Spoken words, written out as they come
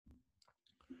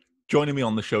Joining me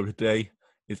on the show today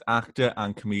is actor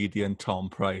and comedian Tom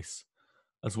Price.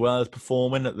 As well as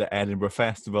performing at the Edinburgh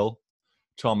Festival,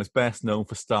 Tom is best known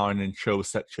for starring in shows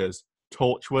such as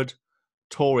Torchwood,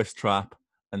 Tourist Trap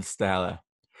and Stella.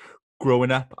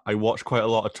 Growing up, I watched quite a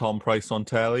lot of Tom Price on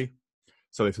telly,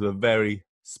 so this was a very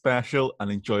special and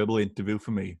enjoyable interview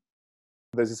for me.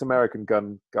 There's this American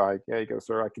gun guy. Yeah, he goes,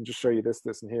 sir, I can just show you this,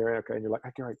 and here. Okay, and you're like,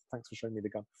 okay, right, thanks for showing me the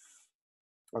gun.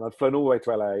 And I'd flown all the way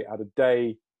to LA, had a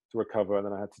day to recover, and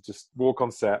then I had to just walk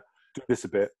on set, do this a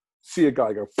bit, see a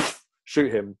guy go, shoot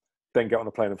him, then get on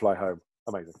a plane and fly home.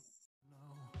 Amazing.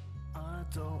 I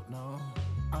don't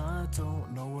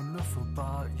know enough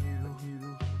about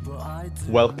you, but I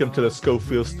do. Welcome to the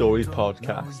Schofield Stories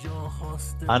podcast,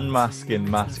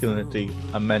 unmasking masculinity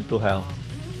and mental health.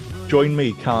 Join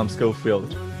me, Callum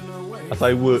Schofield, as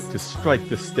I work to strike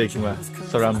the stigma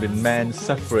surrounding men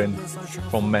suffering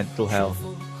from mental health.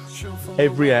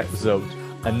 Every episode,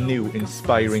 a new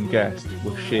inspiring guest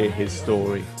will share his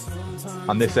story,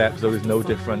 and this episode is no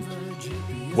different.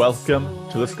 Welcome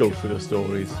to the Schofield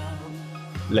Stories.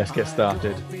 Let's get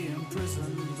started.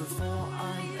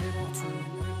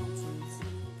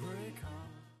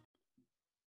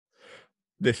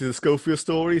 This is the Schofield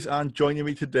Stories, and joining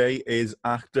me today is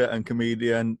actor and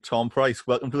comedian Tom Price.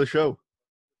 Welcome to the show.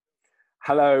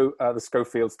 Hello, the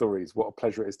Schofield Stories. What a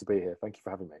pleasure it is to be here. Thank you for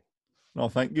having me. No,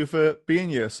 thank you for being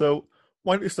here. So,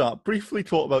 why don't we start? Briefly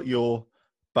talk about your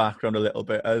background a little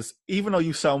bit, as even though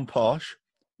you sound posh,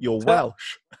 you're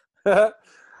Welsh.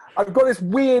 I've got this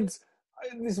weird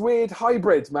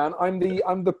hybrid, man. I'm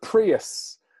the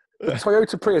Prius, the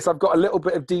Toyota Prius. I've got a little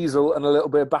bit of diesel and a little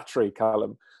bit of battery,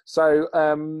 Callum. So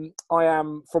I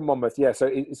am from Monmouth, yeah. So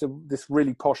it's this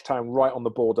really posh town right on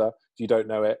the border. If you don't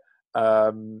know it,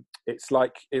 it's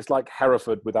like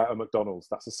Hereford without a McDonald's.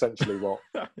 That's essentially what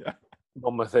Yeah.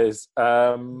 Monmouth is.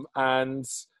 And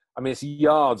I mean, it's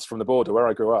yards from the border where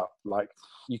I grew up. Like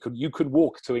you could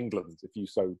walk to England if you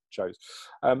so chose.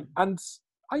 And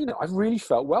I really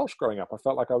felt Welsh growing up. I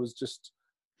felt like I was just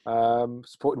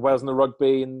supported Wales in the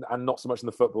rugby and not so much in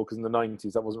the football, because in the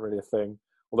 90s that wasn't really a thing.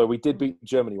 Although we did beat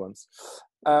Germany once.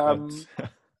 Once.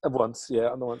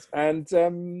 And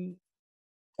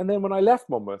then when I left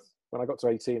Monmouth, when I got to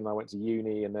 18, I went to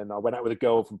uni, and then I went out with a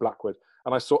girl from Blackwood,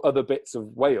 and I saw other bits of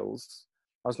Wales.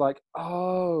 I was like,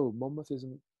 oh, Monmouth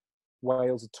isn't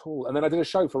Wales at all. And then I did a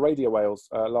show for Radio Wales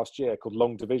last year called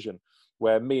Long Division,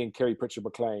 where me and Kiri Pritchard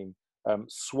McLean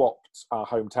swapped our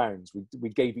hometowns. We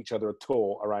gave each other a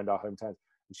tour around our hometowns.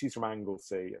 And she's from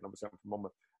Anglesey, and obviously I'm from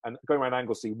Monmouth. And going around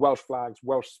Anglesey, Welsh flags,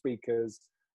 Welsh speakers,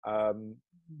 a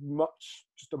much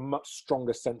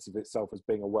stronger sense of itself as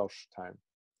being a Welsh town.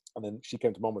 And then she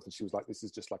came to Monmouth and she was like, this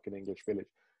is just like an English village.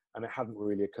 And it hadn't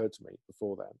really occurred to me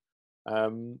before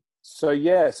then. So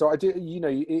I do,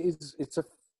 it's a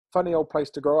funny old place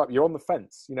to grow up. You're on the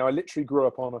fence. I literally grew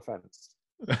up on a fence.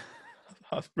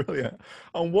 That's brilliant.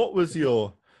 And what was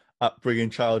your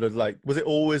upbringing, childhood like? Was it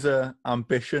always an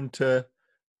ambition to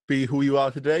be who you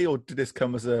are today, or did this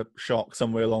come as a shock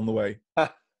somewhere along the way?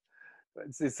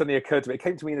 It suddenly occurred to me. It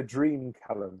came to me in a dream,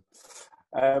 Callum,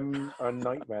 or a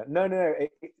nightmare. No.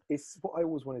 It's what I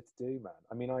always wanted to do, man.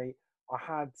 I mean, I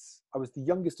was the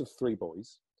youngest of three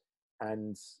boys.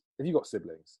 And have you got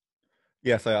siblings?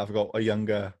 Yes, I have. I've got a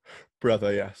younger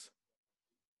brother. Yes.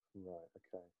 Right.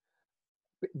 Okay.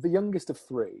 The youngest of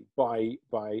three by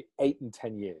 8 and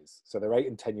 10 years. So they're 8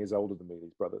 and 10 years older than me,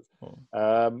 these brothers,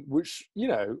 which,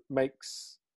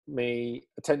 makes me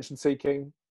attention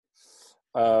seeking,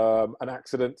 an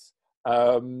accident.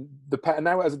 And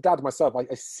now as a dad myself,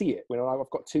 I see it when I've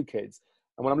got two kids.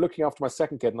 And when I'm looking after my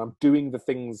second kid and I'm doing the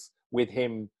things with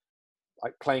him,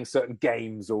 like playing certain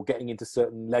games or getting into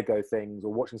certain Lego things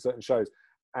or watching certain shows.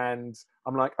 And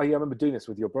I'm like, oh yeah, I remember doing this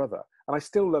with your brother. And I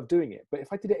still love doing it. But if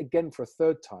I did it again for a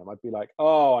third time, I'd be like,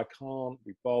 oh, I can't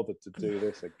be bothered to do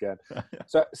this again.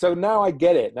 So now I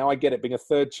get it. Now I get it. Being a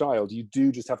third child, you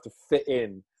do just have to fit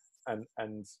in,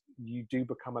 and you do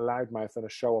become a loudmouth and a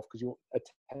show off because you're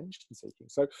attention seeking.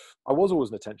 So I was always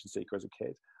an attention seeker as a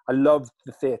kid. I loved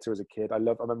the theatre as a kid. I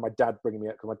remember my dad bringing me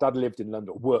up, because my dad lived in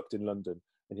London, worked in London,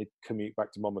 and he'd commute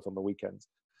back to Monmouth on the weekends.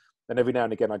 And every now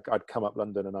and again, I'd come up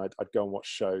London and I'd go and watch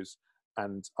shows,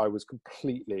 and I was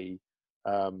completely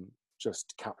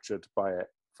just captured by it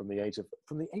from the age of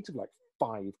like 5,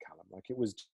 Callum. Like it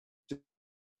was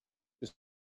just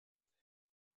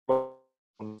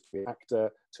an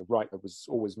actor to write. I was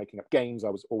always making up games. I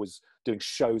was always doing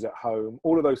shows at home.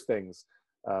 All of those things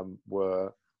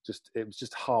it was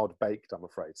just hard baked, I'm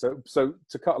afraid. So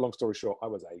to cut a long story short, I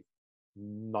was a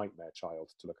nightmare child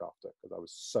to look after because I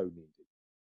was so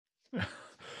needy.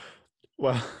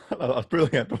 Well, that's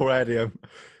brilliant already.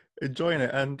 enjoying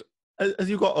it. And as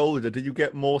you got older, did you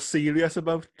get more serious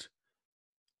about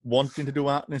wanting to do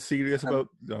acting, serious about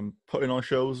putting on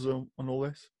shows and all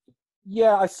this?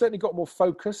 Yeah, I certainly got more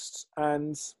focused,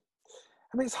 and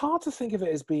I mean, it's hard to think of it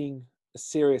as being a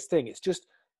serious thing. It's just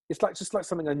like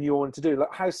something I knew I wanted to do.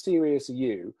 Like, how serious are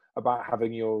you about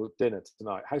having your dinner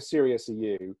tonight? How serious are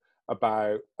you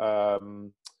about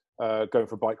going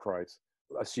for a bike ride?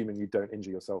 Assuming you don't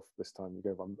injure yourself this time you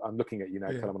go. I'm looking at you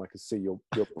now, Callum, and I can see your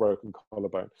broken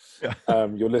collarbone. Yeah.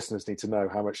 Your listeners need to know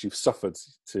how much you've suffered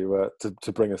to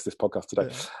bring us this podcast today.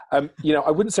 Yeah. You know,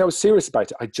 I wouldn't say I was serious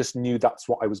about it. I just knew that's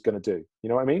what I was going to do. You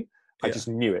know what I mean? I just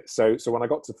knew it. So when I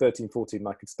got to 13, 14,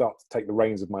 I could start to take the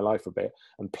reins of my life a bit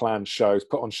and plan shows,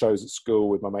 put on shows at school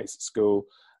with my mates at school,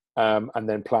 and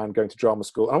then plan going to drama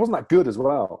school. And I wasn't that good as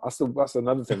well. That's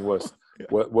another thing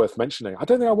worth mentioning. I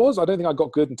don't think I was. I don't think I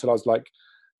got good until I was like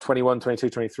 21, 22,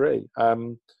 23.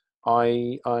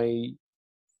 I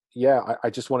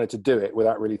just wanted to do it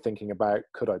without really thinking about,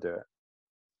 could I do it?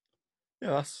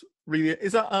 Yeah, that's really,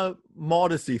 is that a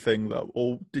modesty thing though?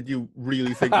 Or did you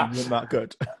really think you weren't that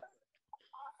good?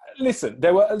 Listen,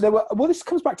 there were, well, this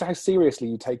comes back to how seriously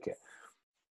you take it.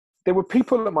 There were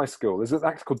people at my school. There's an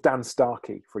actor called Dan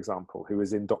Starkey, for example, who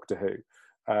was in Doctor Who.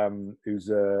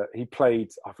 He played,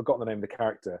 I've forgotten the name of the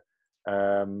character,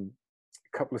 a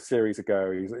couple of series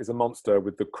ago. He's a monster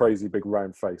with the crazy big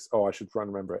round face. Oh, I should try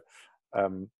and remember it.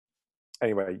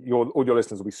 Anyway, all your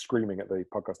listeners will be screaming at the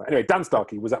podcast now. Anyway, Dan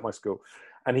Starkey was at my school,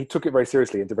 and he took it very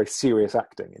seriously and did very serious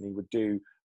acting, and he would do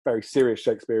very serious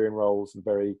Shakespearean roles and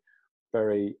very,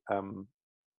 very,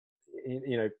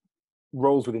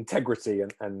 roles with integrity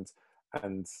and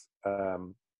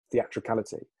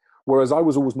theatricality. Whereas I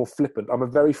was always more flippant. I'm a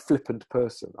very flippant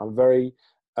person. I'm very,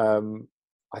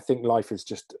 I think life is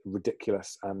just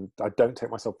ridiculous, and I don't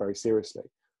take myself very seriously.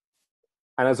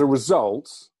 And as a result,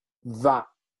 that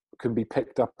can be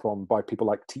picked up on by people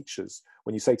like teachers.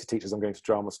 When you say to teachers, I'm going to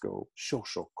drama school, sure,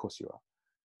 of course you are.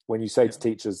 When you say to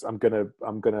teachers, I'm gonna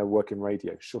work in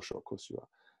radio, sure, of course you are.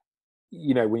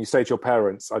 You know, when you say to your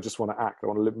parents, I just want to act, I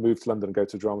want to move to London and go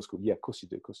to drama school, yeah, of course you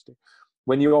do.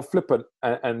 When you're flippant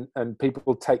and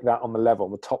people take that on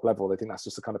the top level, they think that's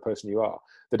just the kind of person you are.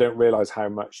 They don't realise how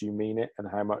much you mean it and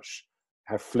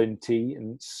how flinty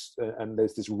and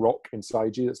there's this rock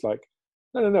inside you that's like,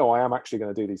 no, I am actually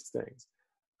going to do these things.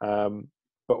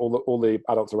 But all the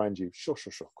adults around you, sure,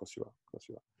 of course you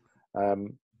are.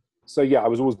 So yeah, I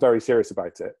was always very serious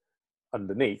about it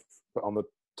underneath, but on the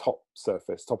top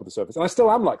of the surface. And I still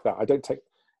am like that. I don't take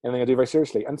anything I do very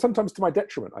seriously. And sometimes to my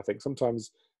detriment, I think.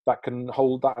 Sometimes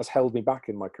that has held me back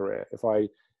in my career.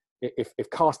 If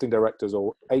casting directors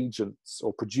or agents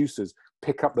or producers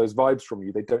pick up those vibes from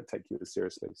you, they don't take you as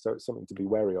seriously. So it's something to be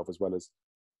wary of as well as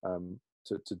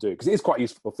to do. Because it is quite a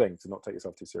useful thing to not take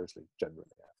yourself too seriously, generally,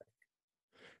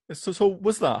 I think. So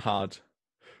was that hard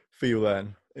for you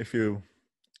then, if you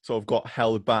sort of got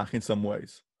held back in some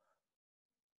ways?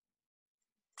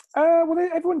 Well,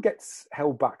 everyone gets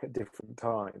held back at different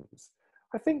times.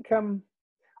 I think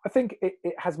it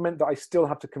has meant that I still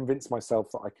have to convince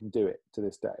myself that I can do it to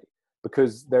this day,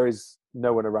 because there is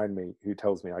no one around me who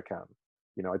tells me I can.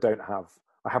 You know,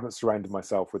 I haven't surrounded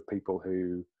myself with people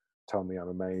who tell me I'm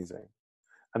amazing.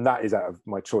 And that is out of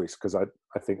my choice, because I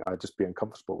think I'd just be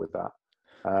uncomfortable with that.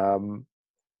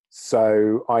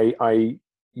 So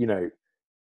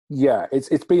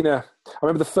it's been I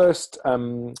remember the first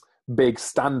big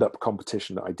stand-up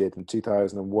competition that I did in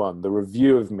 2001, the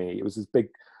review of me, it was this big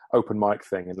open mic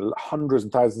thing, and hundreds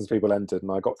and thousands of people entered,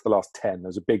 and I got to the last 10. There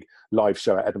was a big live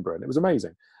show at Edinburgh, and it was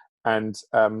amazing. And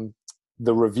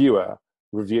the reviewer,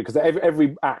 because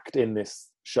every act in this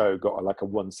show got like a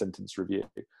one-sentence review,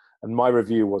 and my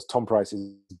review was, Tom Price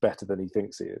is better than he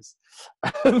thinks he is.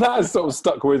 And that has sort of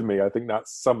stuck with me. I think that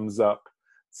sums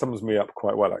me up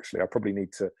quite well, actually. I probably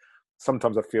need to,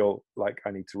 sometimes I feel like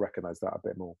I need to recognize that a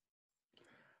bit more.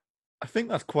 I think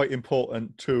that's quite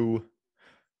important to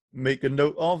make a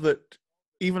note of, that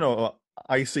even though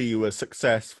I see you as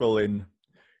successful in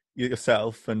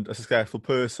yourself and a successful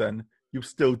person, you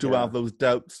still do have those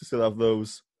doubts, you still have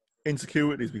those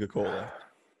insecurities, we could call it.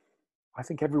 I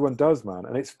think everyone does, man.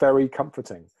 And it's very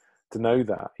comforting to know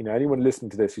that. You know, anyone listening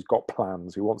to this who's got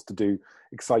plans, who wants to do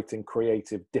exciting,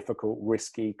 creative, difficult,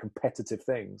 risky, competitive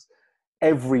things,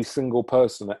 every single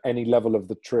person at any level of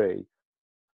the tree,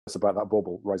 it's about that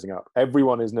bauble rising up.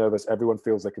 Everyone is nervous. Everyone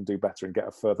feels they can do better and get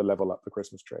a further level up the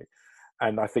Christmas tree.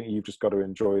 And I think you've just got to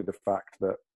enjoy the fact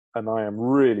that, and I am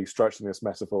really stretching this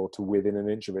metaphor to within an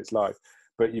inch of its life,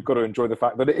 but you've got to enjoy the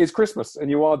fact that it is Christmas and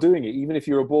you are doing it. Even if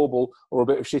you're a bauble or a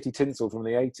bit of shitty tinsel from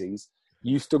the 80s,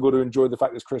 you still got to enjoy the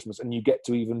fact that it's Christmas, and you get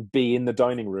to even be in the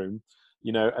dining room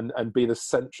you know, and be the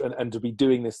central, and to be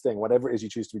doing this thing, whatever it is you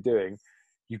choose to be doing,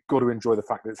 you've got to enjoy the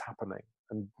fact that it's happening,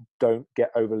 and don't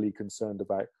get overly concerned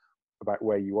about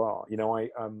where you are. You know,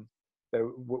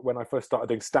 when I first started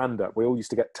doing stand-up, we all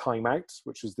used to get Time Out,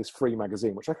 which was this free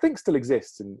magazine, which I think still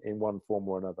exists in one form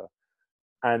or another.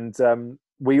 And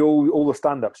we all the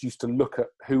stand-ups used to look at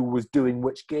who was doing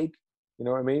which gig. You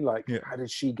know what I mean? Like, how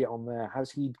did she get on there?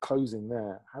 How's he closing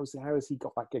there? How has he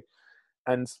got that gig?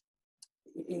 And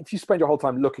if you spend your whole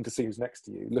time looking to see who's next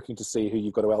to you, looking to see who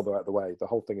you've got to elbow out the way, the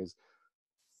whole thing is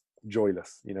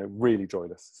joyless, you know, really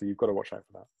joyless. So you've got to watch out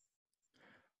for that.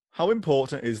 How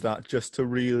important is that, just to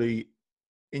really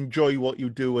enjoy what you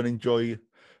do and enjoy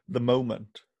the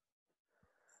moment?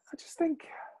 I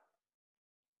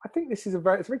think this is it's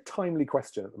a very timely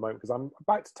question at the moment, because I'm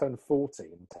about to turn 40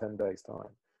 in 10 days'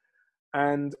 time.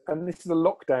 And this is a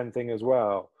lockdown thing as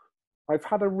well. I've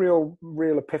had a real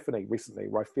epiphany recently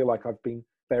where I feel like I've been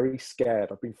very scared.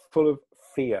 I've been full of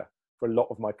fear for a lot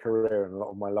of my career and a lot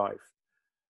of my life.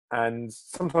 And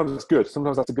sometimes it's good.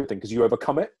 Sometimes that's a good thing, because you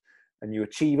overcome it and you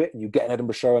achieve it and you get an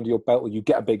Edinburgh show under your belt, or you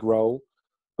get a big role.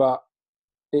 But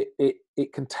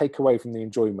it can take away from the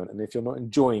enjoyment. And if you're not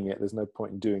enjoying it, there's no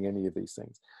point in doing any of these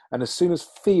things. And as soon as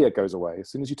fear goes away, as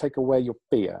soon as you take away your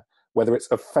fear, whether it's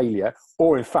of failure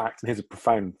or, in fact, and here's a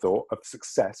profound thought, of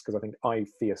success, because I think I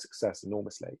fear success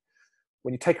enormously.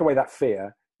 When you take away that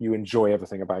fear, you enjoy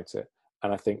everything about it.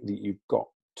 And I think that you've got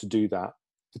to do that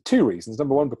for two reasons.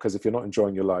 Number one, because if you're not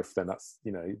enjoying your life, then that's,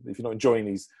 you know, if you're not enjoying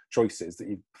these choices that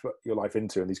you've put your life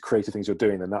into and these creative things you're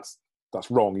doing, then that's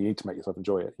wrong. You need to make yourself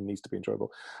enjoy it. It needs to be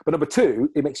enjoyable. But number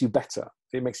two, it makes you better.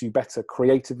 It makes you better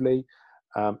creatively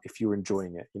if you're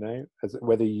enjoying it, you know,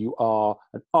 whether you are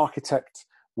an architect,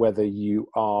 whether you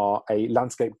are a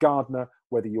landscape gardener,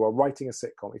 whether you are writing a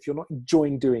sitcom. If you're not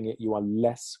enjoying doing it, you are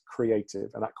less creative.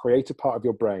 And that creative part of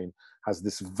your brain has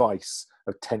this vice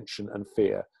of tension and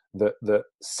fear that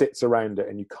sits around it,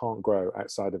 and you can't grow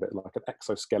outside of it, like an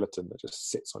exoskeleton that just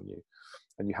sits on you.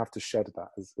 And you have to shed that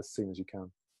as soon as you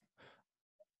can.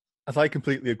 As I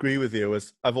completely agree with you,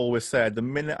 as I've always said, the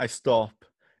minute I stop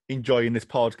enjoying this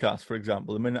podcast, for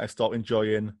example, the minute I stop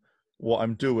enjoying what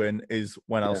I'm doing is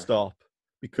when I'll stop.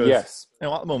 Because you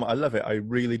know, at the moment, I love it. I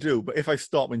really do. But if I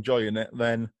stop enjoying it,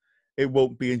 then it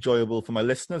won't be enjoyable for my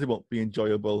listeners. It won't be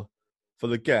enjoyable for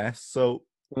the guests. So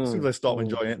as soon as I stop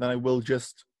enjoying it, then I will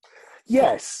just...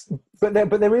 Yes, but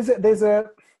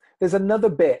there's another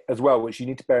bit as well, which you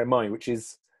need to bear in mind, which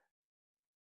is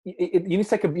you need to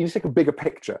take a bigger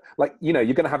picture. Like, you know,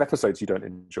 you're going to have episodes you don't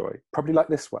enjoy, probably like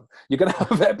this one. You're going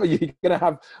to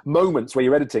have moments where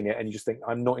you're editing it and you just think,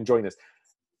 I'm not enjoying this.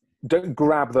 Don't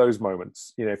grab those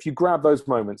moments. You know, if you grab those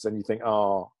moments and you think,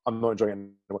 oh, I'm not enjoying it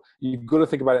anymore, you've got to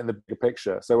think about it in the bigger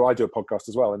picture. So I do a podcast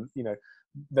as well, and you know,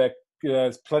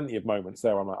 there's plenty of moments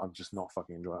there where I'm like, I'm just not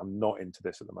fucking enjoying it. I'm not into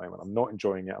this at the moment. I'm not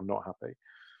enjoying it. I'm not happy.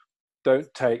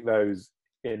 Don't take those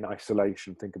in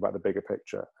isolation. Think about the bigger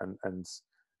picture. And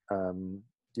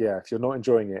if you're not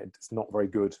enjoying it, it's not very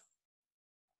good.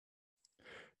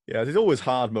 Yeah, there's always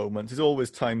hard moments. There's always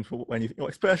times when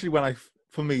especially when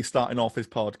for me, starting off this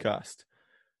podcast,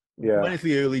 when it's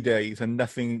the early days and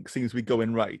nothing seems to be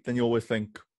going right, then you always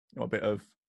think, you know, a bit of,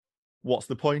 what's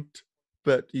the point?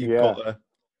 But you've got to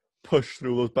push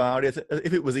through those barriers.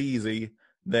 If it was easy,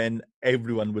 then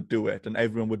everyone would do it and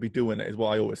everyone would be doing it, is what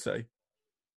I always say.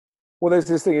 Well, there's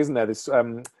this thing, isn't there? This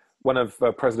one of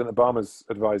President Obama's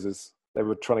advisors, they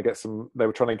were trying to get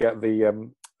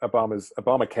the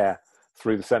Obamacare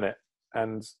through the Senate,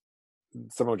 and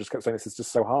someone just kept saying, this is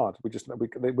just so hard. We're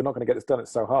not going to get this done.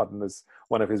 It's so hard. And there's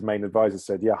one of his main advisors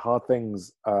said, yeah, hard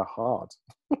things are hard.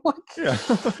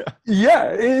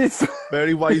 It's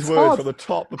very wise words hard. From the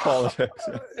top of politics.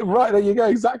 Right, there you go.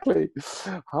 Exactly.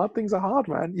 Hard things are hard,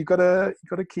 man. You've got to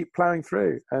keep plowing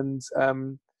through. And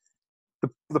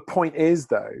the point is,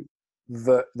 though,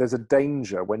 that there's a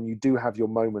danger when you do have your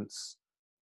moments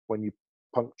when you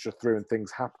puncture through and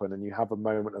things happen and you have a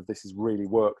moment of, this has really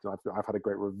worked and I've had a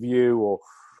great review, or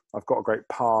I've got a great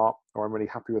part, or I'm really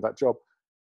happy with that job.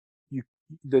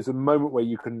 There's a moment where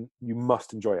you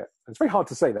must enjoy it. And it's very hard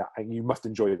to say that, and you must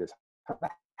enjoy this. How the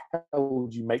hell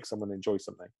do you make someone enjoy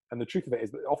something? And the truth of it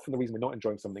is that often the reason we're not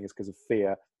enjoying something is because of fear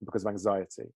and because of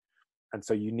anxiety. And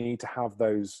so you need to have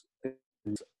those.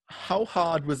 How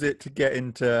hard was it to get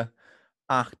into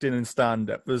acting and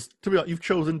stand-up? Because, to be honest, you've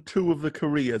chosen two of the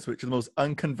careers which are the most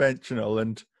unconventional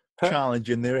and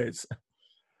challenging there is.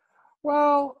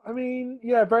 Well, I mean,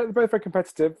 yeah, both very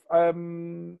competitive.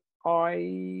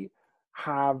 I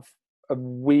have a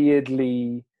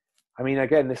weirdly, I mean,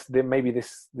 again, this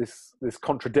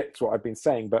contradicts what I've been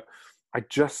saying, but I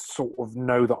just sort of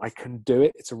know that I can do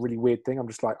it. It's a really weird thing. I'm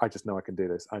just like, I just know I can do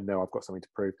this. I know I've got something to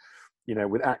prove. You know,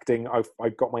 with acting, I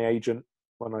got my agent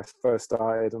when I first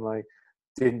started, and I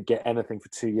didn't get anything for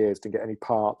 2 years. Didn't get any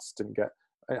parts.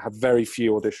 I had very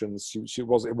few auditions. It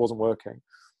wasn't working.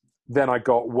 Then I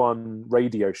got one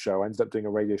radio show. I ended up doing a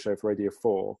radio show for Radio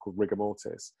 4 called Rigor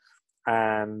Mortis.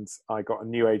 And I got a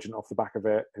new agent off the back of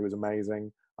it who was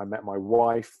amazing. I met my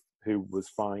wife, who was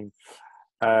fine.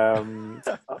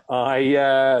 It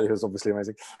was obviously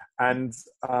amazing. And,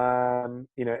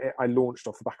 I launched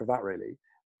off the back of that, really.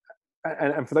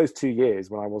 And for those 2 years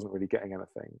when I wasn't really getting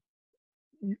anything,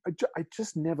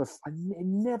 it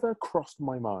never crossed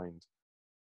my mind.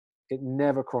 It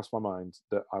never crossed my mind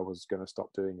that I was going to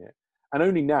stop doing it. And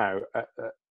only now, at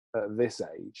this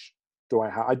age,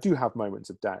 I do have moments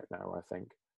of doubt now. I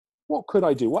think, what could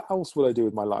I do? What else would I do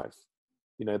with my life?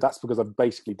 You know, that's because I've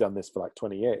basically done this for like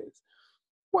 20 years.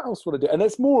 What else would I do? And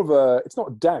it's not a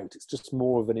doubt. It's just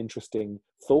more of an interesting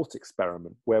thought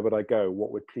experiment. Where would I go?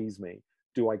 What would please me?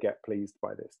 Do I get pleased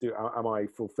by this? Am I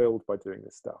fulfilled by doing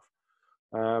this stuff?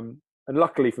 And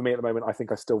luckily for me at the moment, I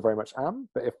think I still very much am.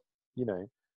 But if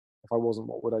I wasn't,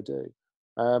 what would I do?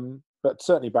 But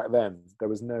certainly back then, there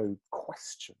was no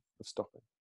question of stopping.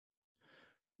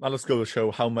 That just goes to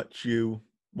show how much you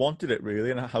wanted it,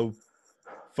 really, and how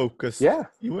focused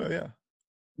you were.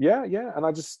 Yeah. And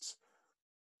I knew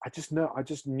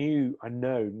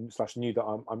that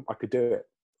I could do it.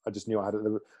 I just knew I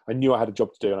knew I had a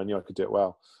job to do, and I knew I could do it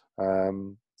well.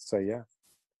 So yeah.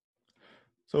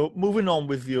 So moving on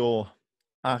with your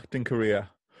acting career,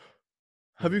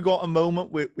 have you got a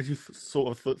moment which you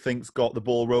sort of think's got the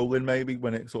ball rolling, maybe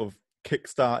when it sort of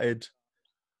kick-started?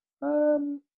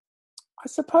 I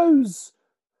suppose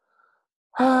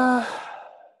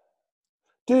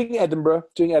doing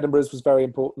Edinburgh's was very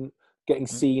important. Getting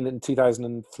seen in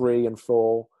 2003 and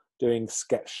 4, doing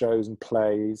sketch shows and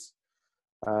plays,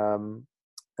 and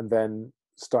then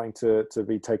starting to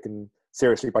be taken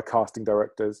seriously by casting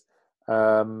directors.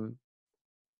 I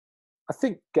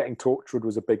think getting Torchwood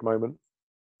was a big moment.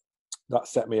 That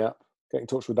set me up. Getting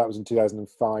Torchwood, that was in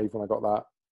 2005 when I got that,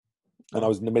 and I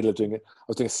was in the middle of doing it. I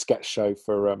was doing a sketch show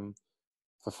for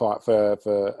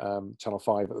Channel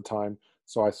 5 at the time.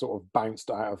 So I sort of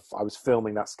bounced out of. I was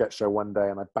filming that sketch show one day,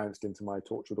 and I bounced into my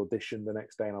Torchwood audition the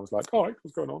next day, and I was like, "All right,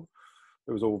 what's going on?"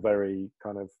 It was all very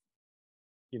kind of,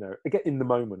 get in the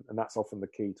moment, and that's often the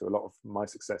key to a lot of my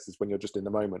success is when you're just in the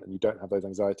moment and you don't have those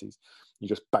anxieties. You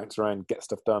just bounce around, get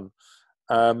stuff done.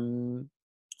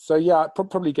 So yeah,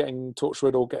 probably getting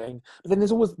Torchwood or getting. But then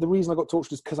there's always the reason I got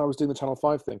Torchwood is because I was doing the Channel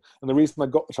 5 thing, and the reason I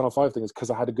got the Channel 5 thing is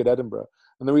because I had a good Edinburgh,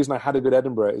 and the reason I had a good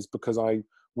Edinburgh is because I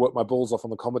worked my balls off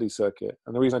on the comedy circuit,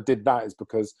 and the reason I did that is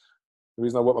because the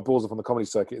reason I worked my balls off on the comedy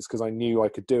circuit is because I knew I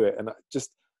could do it, and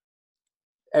just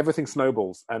everything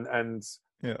snowballs. And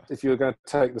if you're going to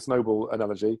take the snowball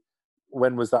analogy,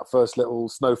 when was that first little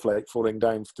snowflake falling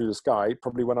down through the sky?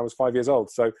 Probably when I was 5 years old.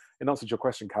 So in answer to your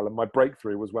question, Callum, my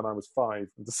breakthrough was when I was 5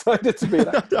 and decided to be an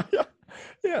actor.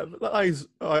 Yeah,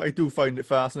 I do find it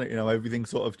fascinating. Everything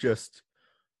sort of just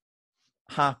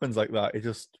happens like that.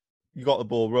 You got the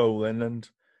ball rolling, and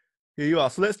here you are.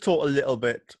 So let's talk a little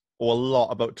bit or a lot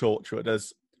about Torchwood.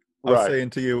 As I was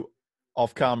saying to you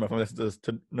off camera, if my listeners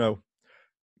to know,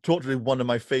 Torchwood is one of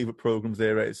my favourite programmes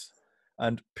there is.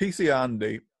 And PC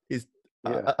Andy is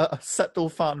a subtle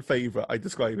fan favourite, I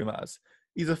describe him as.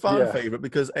 He's a fan favourite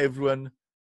because everyone,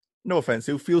 no offence,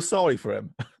 who feels sorry for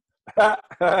him.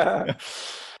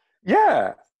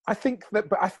 Yeah, I think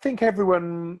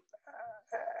everyone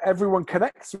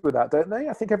connects with that, don't they?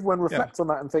 I think everyone reflects on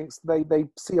that and thinks they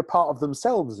see a part of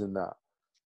themselves in that.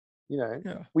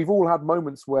 We've all had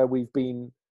moments where we've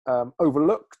been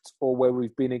overlooked, or where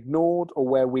we've been ignored, or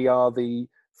where we are the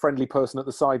friendly person at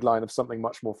the sideline of something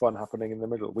much more fun happening in the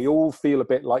middle. We all feel a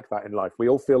bit like that in life. We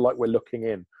all feel like we're looking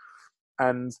in.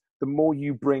 And the more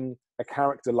you bring a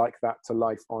character like that to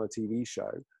life on a TV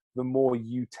show, the more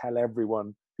you tell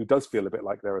everyone who does feel a bit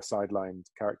like they're a sidelined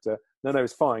character, no,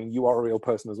 it's fine. You are a real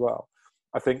person as well.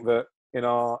 I think that in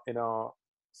our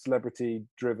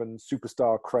celebrity-driven,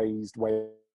 superstar-crazed way,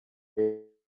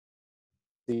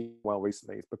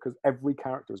 recently, it's because every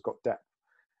character has got depth.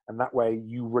 And that way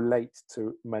you relate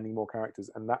to many more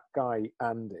characters. And that guy,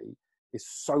 Andy, is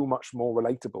so much more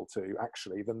relatable to,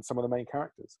 actually, than some of the main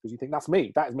characters. Because you think,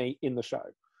 that is me in the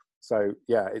show. So,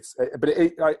 yeah,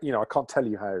 I can't tell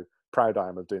you how proud I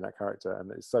am of doing that character. And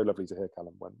it's so lovely to hear,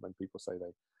 Callum, when people say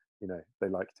they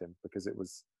liked him, because it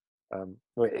was,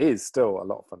 it is still a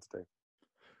lot of fun to do.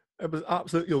 It was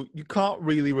absolutely, you can't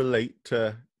really relate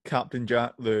to Captain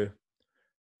Jack, the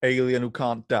alien who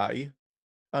can't die.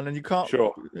 And then you can't,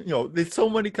 Sure. there's so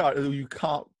many characters who you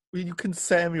can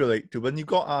semi-relate to. When you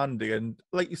got Andy, and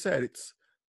like you said,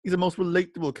 he's the most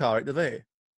relatable character there.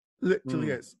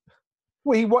 Literally is.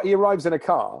 Well, he arrives in a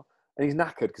car and he's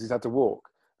knackered because he's had to walk,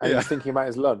 and he's thinking about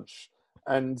his lunch,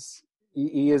 and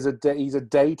he's a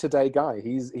day-to-day guy.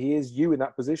 He is you in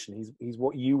that position. He's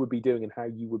what you would be doing and how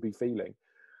you would be feeling.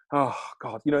 Oh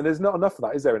God, there's not enough of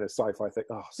that, is there, in a sci-fi thing?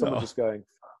 Oh, someone just going,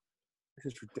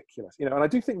 this is ridiculous, And I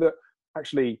do think that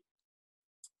actually,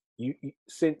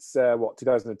 since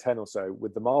 2010 or so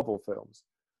with the Marvel films.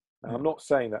 Now, I'm not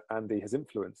saying that Andy has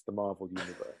influenced the Marvel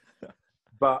universe.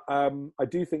 But I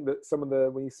do think that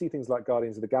when you see things like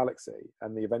Guardians of the Galaxy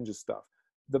and the Avengers stuff,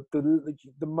 the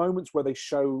moments where they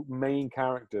show main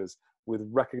characters with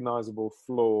recognizable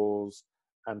flaws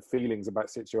and feelings about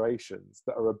situations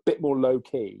that are a bit more low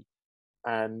key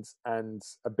and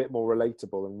a bit more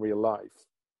relatable in real life,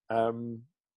 a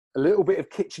little bit of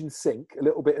kitchen sink, a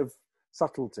little bit of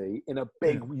subtlety in a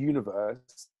big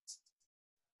universe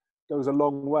goes a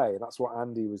long way. That's what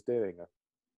Andy was doing.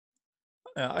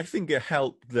 I think it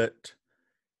helped that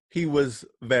he was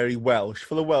very Welsh.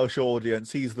 For the Welsh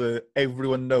audience, he's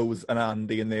everyone knows an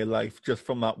Andy in their life just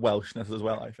from that Welshness as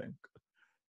well, I think.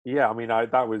 Yeah, I mean,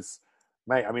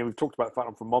 we've talked about the fact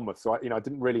I'm from Monmouth, so I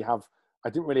didn't really have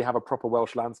a proper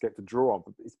Welsh landscape to draw on.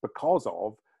 But it's because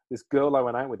of this girl I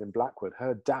went out with in Blackwood.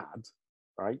 Her dad,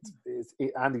 right?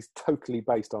 Andy's totally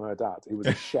based on her dad. He was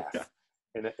a chef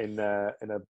in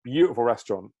a beautiful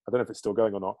restaurant. I don't know if it's still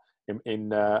going or not. In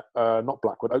not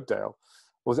Blackwood, Oakdale.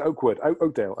 Was it Oakwood?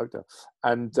 Oakdale.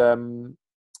 And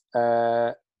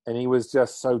he was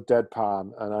just so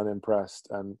deadpan and unimpressed.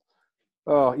 And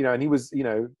and he was,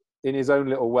 in his own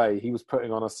little way, he was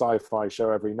putting on a sci-fi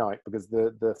show every night because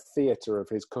the theatre of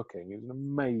his cooking. He was an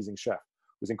amazing chef.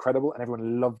 It was incredible, and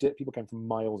everyone loved it. People came from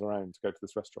miles around to go to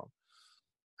this restaurant.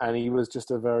 And he was just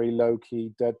a very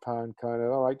low-key, deadpan kind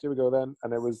of, all right, here we go then.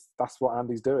 And that's what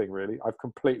Andy's doing, really. I've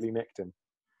completely nicked him.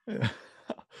 Yeah.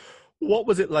 What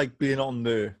was it like being on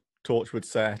the Torchwood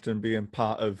set and being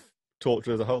part of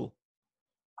Torchwood as a whole?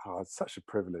 Oh, it's such a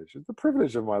privilege. It's the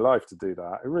privilege of my life to do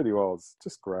that. It really was.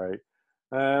 Just great.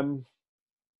 So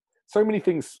many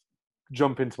things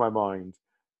jump into my mind.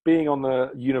 Being on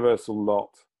the Universal lot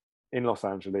in Los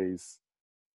Angeles,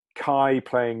 Kai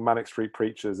playing Manic Street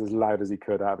Preachers as loud as he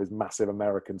could out of his massive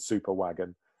American super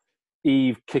wagon,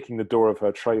 Eve kicking the door of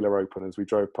her trailer open as we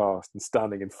drove past and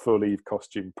standing in full Eve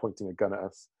costume pointing a gun at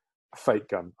us. A fake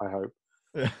gun, I hope.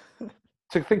 Yeah.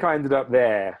 To think I ended up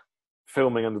there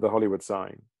filming under the Hollywood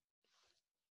sign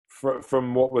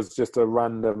from what was just a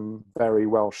random, very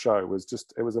well show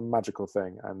it was a magical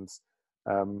thing. And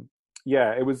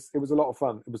it was a lot of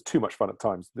fun. It was too much fun at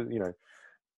times.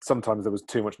 Sometimes there was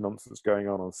too much nonsense going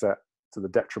on set to the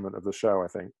detriment of the show, I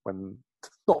think, when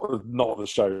not the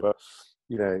show, but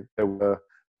there were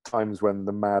times when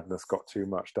the madness got too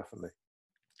much, definitely.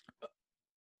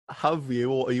 Have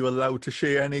you, or are you allowed to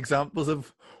share any examples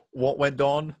of what went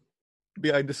on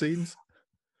behind the scenes?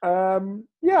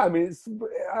 Yeah, I mean, it's,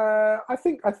 I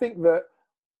think that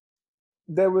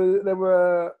there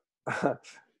were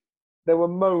there were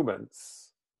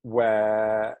moments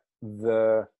where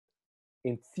the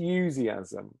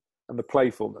enthusiasm and the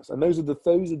playfulness, and those are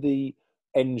the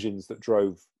engines that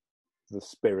drove the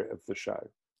spirit of the show,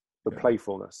 the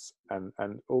playfulness and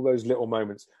all those little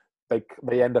moments.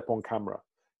 They end up on camera.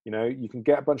 You can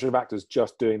get a bunch of actors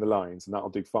just doing the lines and that'll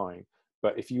do fine.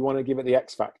 But if you want to give it the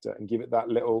X factor and give it that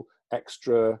little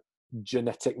extra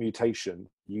genetic mutation,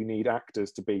 you need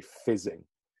actors to be fizzing.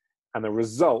 And the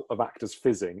result of actors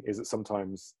fizzing is that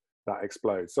sometimes that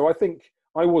explodes. So I think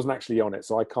I wasn't actually on it,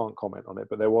 so I can't comment on it,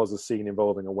 but there was a scene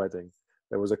involving a wedding.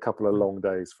 There was a couple of long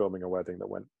days filming a wedding that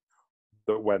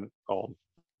went on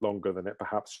longer than it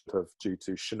perhaps should have due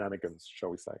to shenanigans,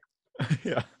 shall we say.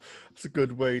 Yeah, that's a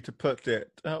good way to put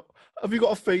it. Have you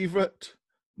got a favourite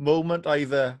moment,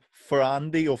 either for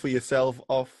Andy or for yourself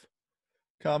off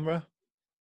camera?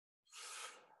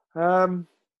 I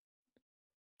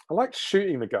liked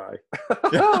shooting the guy.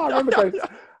 I remember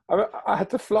I had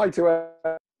to fly to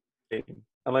a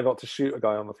and I got to shoot a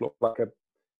guy on the floor. He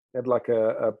had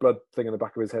a blood thing in the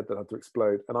back of his head that had to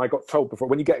explode. And I got told before,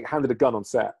 when you get handed a gun on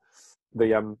set,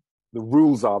 the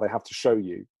rules are they have to show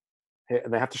you,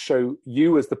 and they have to show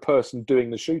you as the person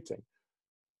doing the shooting,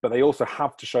 but they also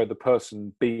have to show the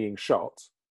person being shot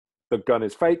the gun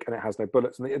is fake and it has no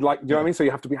bullets. And you know what I mean? So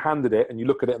you have to be handed it and you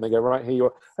look at it and they go, right, here you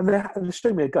are. And they're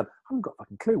showing me a gun. I haven't got a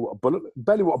fucking clue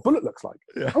barely what a bullet looks like.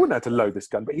 Yeah. I wouldn't know how to load this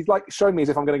gun, but he's like showing me as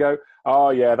if I'm going to go,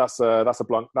 oh yeah, that's a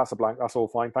blank. That's all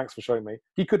fine. Thanks for showing me.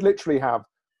 He could literally have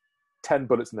 10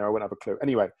 bullets in there. I wouldn't have a clue.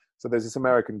 Anyway, So there's this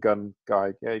American gun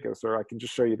guy. Yeah, you go, sir, I can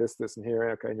just show you this, and here.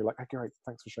 Okay. And you're like, okay, great.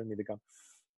 Thanks for showing me the gun.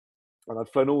 And I'd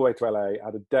flown all the way to LA,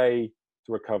 had a day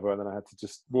to recover, and then I had to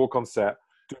just walk on set,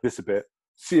 do this a bit,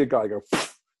 see a guy go,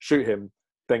 shoot him,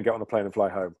 then get on a plane and fly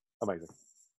home. Amazing.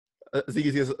 As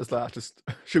easy as that, just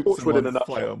shoot Torchwood someone and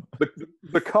fly home.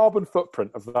 The carbon footprint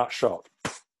of that shot,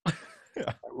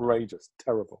 Yeah. outrageous,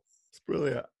 terrible. It's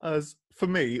brilliant. As for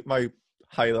me, my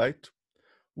highlight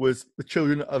was the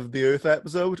Children of the Earth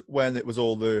episode when it was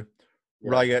all the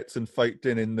riots and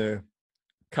fighting in the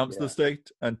council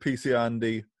estate, and PC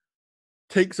Andy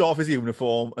takes off his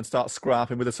uniform and starts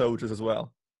scrapping with the soldiers as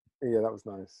well. Yeah, that was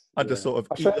nice. And just sort of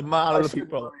eat the man of the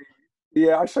people.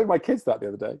 I showed my kids that the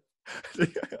other day.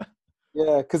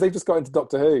 Yeah, because they just got into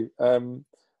Doctor Who.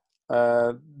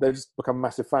 They've just become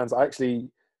massive fans. I actually,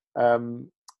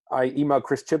 I emailed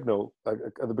Chris Chibnall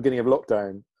at the beginning of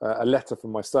lockdown a letter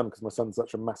from my son, because my son's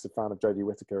such a massive fan of Jodie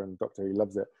Whittaker and Doctor Who. He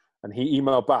loves it. And he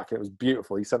emailed back, and it was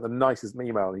beautiful. He sent the nicest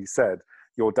email, and he said,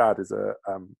 "Your dad is a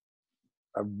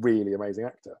really amazing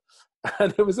actor."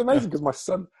 And it was amazing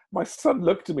because my son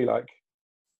looked at me like,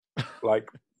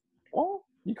 what?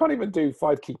 You can't even do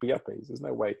 5 keepy uppies. There's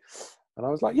no way. And I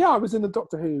was like, yeah, I was in the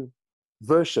Doctor Who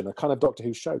version, a kind of Doctor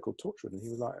Who show called Torchwood. And he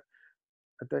was like,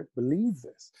 I don't believe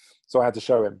this. So I had to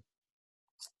show him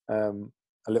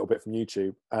a little bit from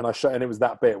YouTube. And and it was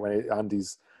that bit when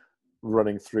Andy's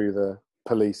running through the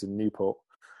police in Newport.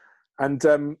 And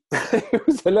it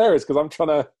was hilarious because I'm trying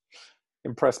to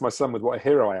impress my son with what a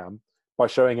hero I am by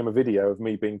showing him a video of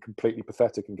me being completely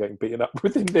pathetic and getting beaten up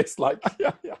within this,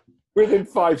 within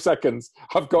 5 seconds,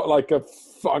 I'm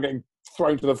getting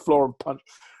thrown to the floor and punched.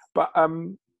 But I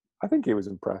think he was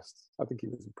impressed.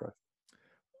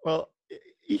 Well,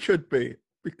 he should be,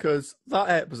 because that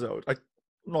episode, I'm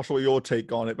not sure your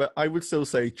take on it, but I would still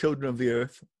say Children of the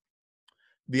Earth,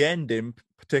 the ending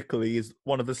particularly, is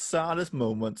one of the saddest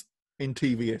moments in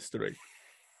TV history.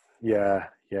 Yeah,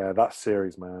 that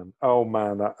series, man. Oh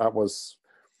man, that was.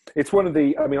 It's one of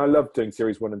the. I mean, I love doing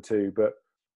series 1 and 2, but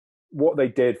what they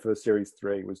did for series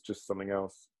 3 was just something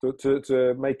else.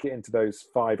 To make it into those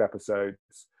 5 episodes,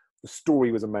 the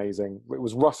story was amazing. It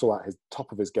was Russell at his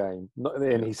top of his game,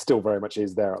 and he still very much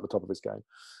is there at the top of his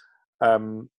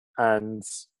game. And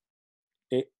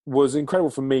it was incredible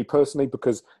for me personally,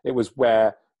 because it was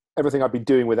where everything I'd been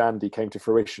doing with Andy came to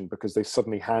fruition, because they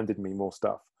suddenly handed me more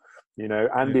stuff.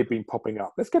 Andy had been popping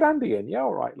up. Let's get Andy in. Yeah,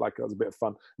 all right. That was a bit of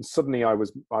fun. And suddenly I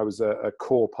was a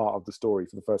core part of the story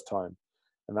for the first time.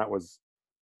 And that was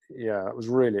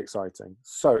really exciting.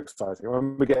 So exciting. I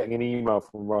remember getting an email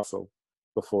from Russell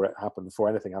before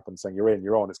anything happened, saying,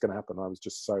 you're on, it's going to happen. And I was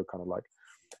just so kind of like,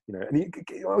 and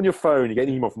on your phone, you get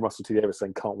an email from Russell T Davies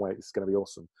saying, can't wait, it's going to be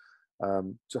awesome.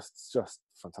 Just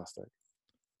fantastic.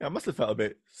 Yeah, it must have felt a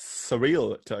bit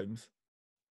surreal at times.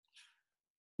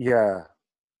 Yeah,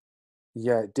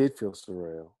 it did feel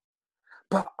surreal.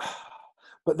 But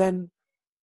then,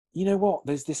 you know what?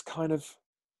 There's this kind of,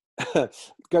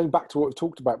 going back to what we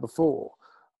talked about before,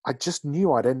 I just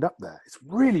knew I'd end up there. It's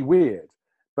really weird,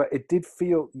 but it did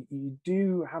feel, you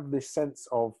do have this sense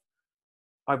of,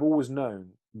 I've always known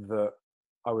that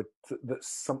that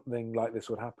something like this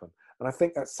would happen. And I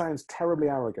think that sounds terribly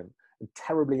arrogant and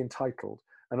terribly entitled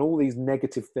and all these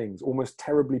negative things, almost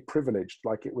terribly privileged,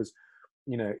 like it was,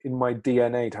 in my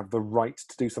DNA to have the right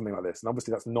to do something like this. And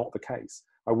obviously that's not the case.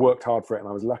 I worked hard for it and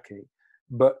I was lucky.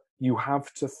 But you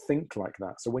have to think like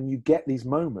that. So when you get these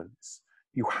moments,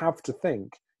 you have to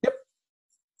think,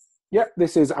 yep,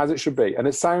 this is as it should be. And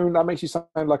that makes you sound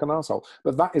like an arsehole.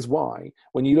 But that is why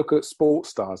when you look at sports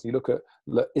stars, you look at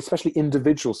especially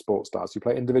individual sports stars who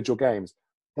play individual games,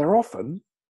 they're often,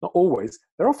 not always,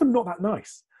 they're often not that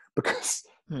nice, because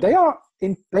they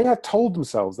have told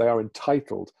themselves they are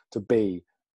entitled to be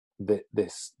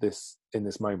this in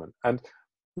this moment. And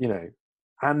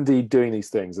Andy doing these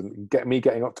things and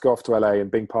getting up to go off to LA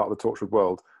and being part of the Torchwood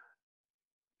world,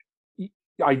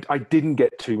 I didn't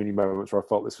get too many moments where I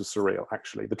felt this was surreal.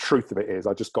 Actually, the truth of it is,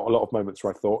 I just got a lot of moments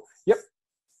where I thought, yep,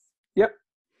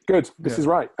 good, this is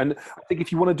right. And I think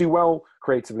if you want to do well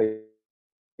creatively,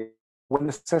 when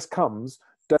the success comes,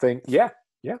 don't think,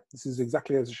 this is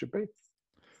exactly as it should be.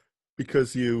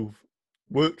 Because you've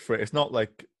worked for it. It's not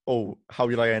like, oh, how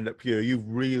did I end up here? You've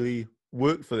really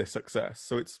worked for this success.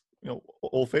 So it's,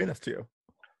 all fairness to you.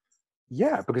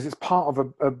 Yeah, because it's part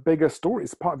of a bigger story.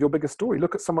 It's part of your bigger story.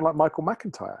 Look at someone like Michael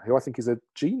McIntyre, who I think is a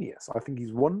genius. I think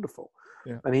he's wonderful.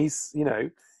 Yeah. And he's,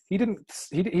 he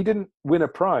didn't win a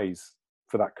prize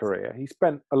for that career. He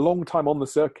spent a long time on the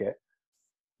circuit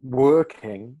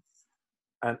working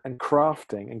and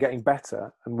crafting and getting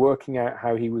better and working out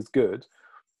how he was good.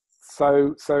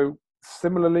 So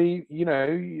similarly,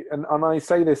 and I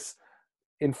say this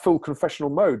in full confessional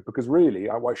mode, because really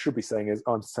what I should be saying is,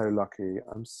 I'm so lucky,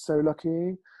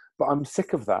 but I'm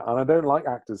sick of that, and I don't like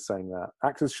actors saying that.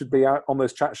 Actors should be out on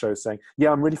those chat shows saying,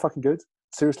 yeah, I'm really fucking good,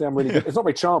 seriously, I'm really good. It's not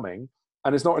very charming,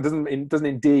 and it doesn't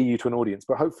endear you to an audience,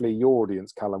 but hopefully your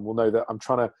audience, Callum, will know that I'm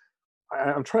trying to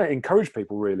encourage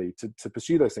people really to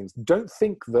pursue those things. Don't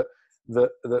think that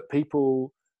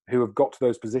people who have got to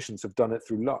those positions have done it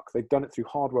through luck. They've done it through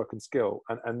hard work and skill,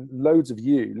 and loads of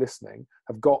you listening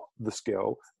have got the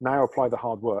skill. Now apply the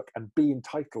hard work and be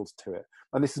entitled to it.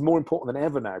 And this is more important than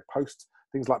ever now, post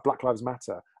things like Black Lives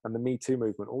Matter and the Me Too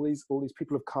movement, all these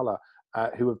people of colour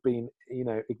who have been,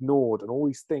 ignored, and all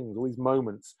these things, all these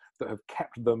moments that have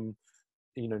kept them,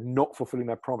 not fulfilling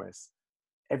their promise.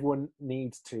 Everyone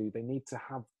needs to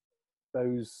have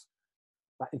that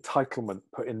entitlement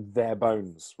put in their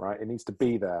bones, right? It needs to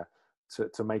be there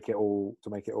to make it all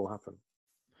happen.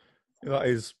 That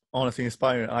is honestly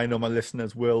inspiring. I know my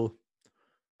listeners will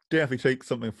definitely take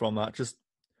something from that. Just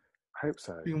I hope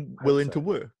so. Being willing to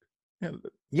work.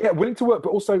 Yeah, willing to work, but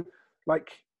also I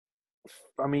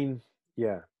mean,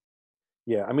 listen,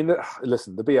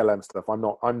 the BLM stuff, I'm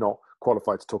not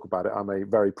qualified to talk about it. I'm a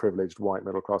very privileged white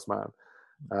middle class man.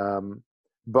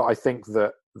 But I think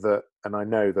that, and I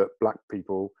know that black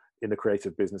people in the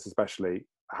creative business especially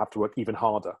have to work even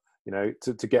harder.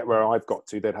 To get where I've got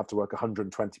to, they'd have to work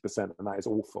 120%, and that is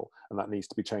awful, and that needs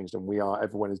to be changed. And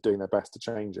everyone is doing their best to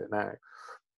change it now.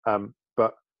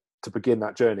 But to begin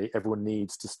that journey, everyone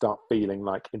needs to start feeling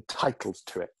like entitled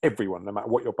to it. Everyone, no matter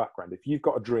what your background, if you've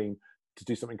got a dream to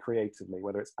do something creatively,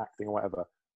 whether it's acting or whatever,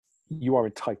 you are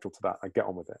entitled to that. And get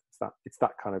on with it. It's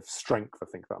that kind of strength, I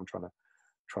think, that I'm trying to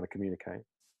communicate.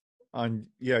 And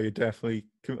yeah, you're definitely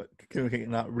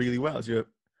communicating that really well. As you're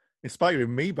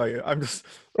inspiring me by it. I'm just,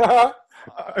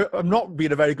 I'm not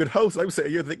being a very good host. I'm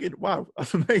sitting here thinking, wow,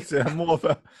 that's amazing. I'm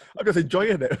just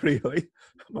enjoying it, really.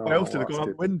 My host should have gone out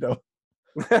the window.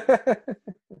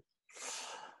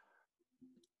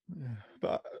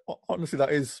 But honestly,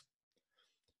 that is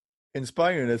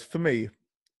inspiring. As for me,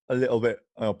 a little bit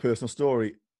personal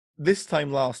story. This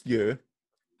time last year,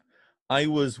 I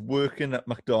was working at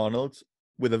McDonald's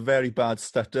with a very bad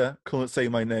stutter, couldn't say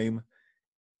my name,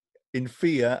 in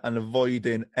fear and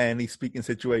avoiding any speaking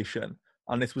situation.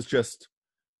 And this was just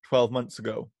 12 months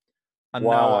ago. And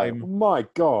wow. now my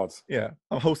God. Yeah.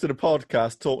 I'm hosting a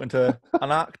podcast talking to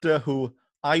an actor who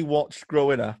I watched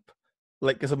growing up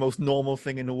like it's the most normal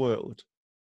thing in the world.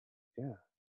 Yeah.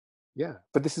 Yeah.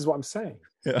 But this is what I'm saying.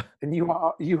 Yeah. And you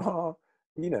are,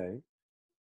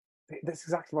 that's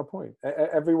exactly my point.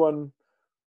 Everyone,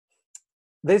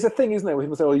 there's a thing, isn't there, where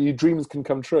people say, your dreams can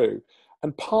come true.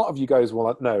 And part of you goes,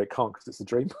 well, no, it can't, because it's a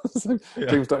dream.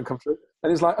 Dreams don't come true.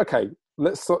 And it's like, okay,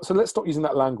 let's stop using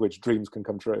that language, dreams can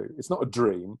come true. It's not a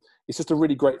dream. It's just a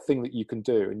really great thing that you can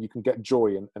do, and you can get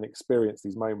joy and experience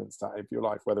these moments out of your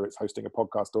life, whether it's hosting a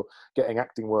podcast or getting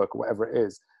acting work or whatever it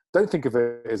is. Don't think of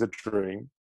it as a dream.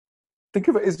 Think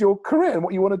of it as your career and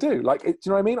what you want to do. Do you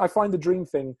know what I mean? I find the dream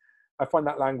thing, I find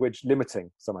that language limiting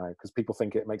somehow, because people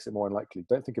think it makes it more unlikely.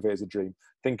 Don't think of it as a dream.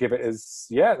 Think of it as,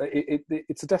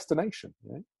 it's a destination.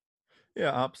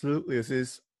 Yeah, absolutely.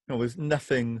 There's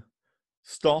nothing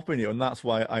stopping you. And that's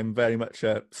why I'm very much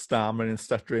a stammering and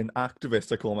stuttering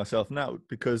activist, I call myself now,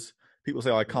 because people say,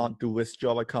 I can't do this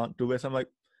job, I can't do this. I'm like,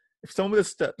 if someone with a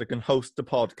stutter can host a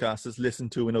podcast that's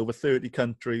listened to in over 30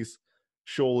 countries,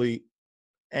 surely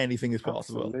anything is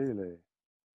possible. Absolutely.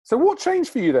 So what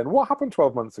changed for you then? What happened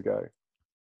 12 months ago?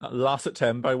 Last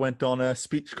September, I went on a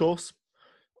speech course.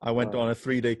 I went on a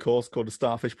 3-day course called the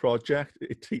Starfish Project.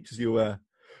 It teaches you a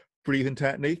breathing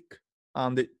technique,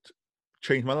 and it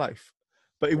changed my life.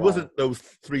 But it wasn't those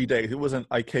 3 days. It wasn't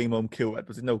I came home cured. There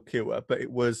was no cure. But it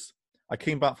was, I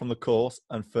came back from the course,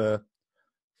 and for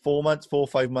 4 or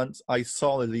 5 months, I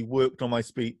solidly worked on my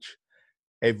speech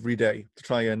every day to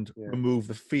try and remove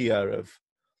the fear of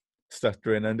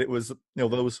stuttering. And it was,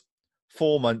 those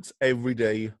 4 months every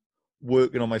day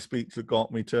working on my speech that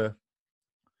got me to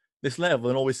this level,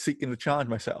 and always seeking to challenge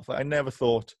myself. I never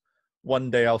thought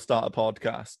one day I'll start a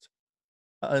podcast.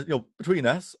 Between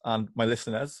us and my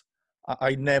listeners,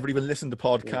 I never even listened to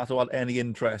podcasts or had any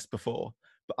interest before,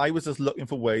 but I was just looking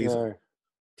for ways to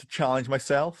challenge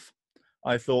myself.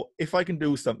 I thought, if I can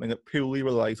do something that purely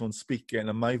relies on speaking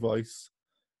and my voice,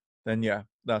 then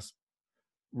that's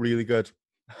really good.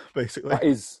 Basically, that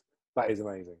is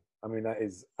amazing. I mean, that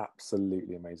is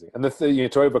absolutely amazing. And the thing,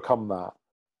 to overcome that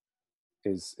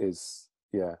is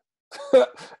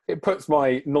it puts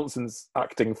my nonsense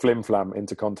acting flim flam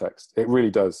into context. It really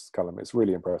does, Callum. It's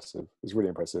really impressive.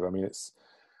 I mean, it's,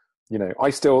 I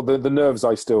still, the nerves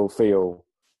I still feel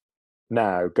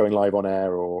now going live on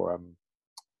air or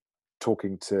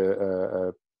talking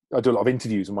to. I do a lot of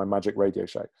interviews on my Magic radio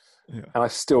show, and I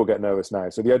still get nervous now.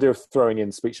 So the idea of throwing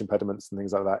in speech impediments and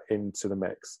things like that into the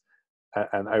mix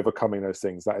and overcoming those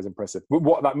things, that is impressive. But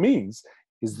what that means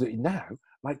is that now,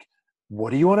 like,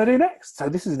 what do you want to do next? So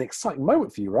this is an exciting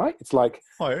moment for you, right? It's like,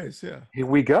 oh, it is, yeah. Here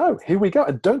we go.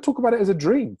 And don't talk about it as a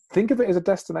dream. Think of it as a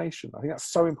destination. I think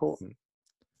that's so important.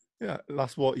 Yeah,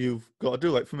 that's what you've got to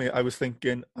do. Like for me, I was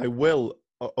thinking I will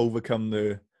overcome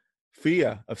the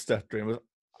fear of stuttering.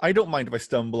 I don't mind if I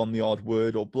stumble on the odd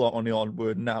word or blot on the odd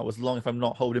word now, as long as I'm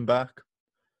not holding back.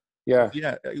 Yeah.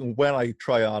 Yeah, when I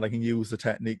try hard, I can use the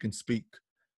technique and speak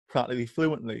practically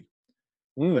fluently.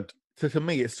 But to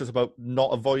me, it's just about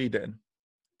not avoiding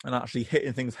and actually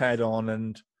hitting things head on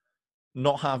and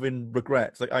not having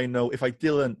regrets. Like I know if I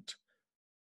didn't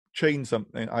change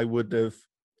something, I would have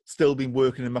still been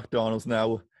working in McDonald's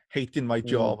now, hating my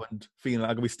job and feeling like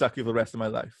I'm going to be stuck here for the rest of my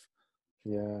life.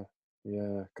 Yeah.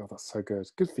 Yeah. God, that's so good.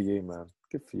 Good for you, man.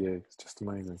 Good for you. It's just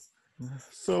amazing.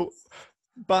 So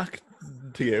back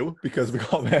to you, because we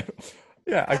got there.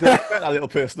 Yeah, I didn't expect that little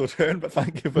personal turn, but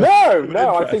thank you for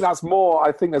No, I think that's more.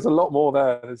 I think there's a lot more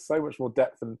there. There's so much more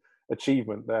depth and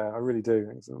achievement there. I really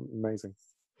do. It's amazing.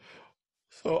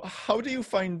 So how do you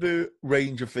find the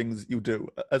range of things you do?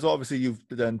 As obviously you've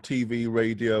done TV,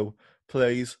 radio,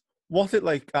 plays. What's it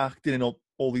like acting in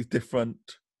all these different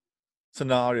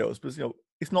scenarios? Because,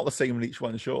 it's not the same in each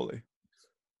one, surely.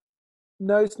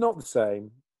 No, it's not the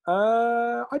same.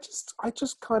 I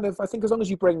just kind of, I think as long as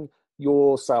you bring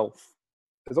yourself,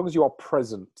 as long as you are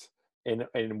present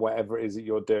in whatever it is that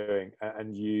you're doing,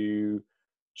 and you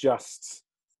just,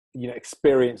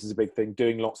 experience is a big thing.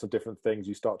 Doing lots of different things,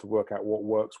 you start to work out what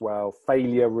works well.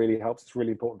 Failure really helps. It's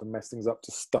really important to mess things up,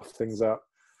 to stuff things up.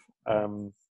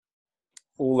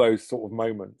 All those sort of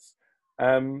moments.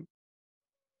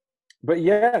 But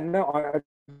yeah, no,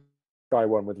 I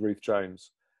one with Ruth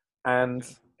Jones, and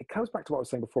it comes back to what I was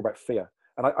saying before about fear.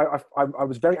 And I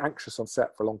was very anxious on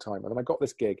set for a long time, and then I got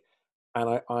this gig,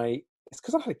 and it's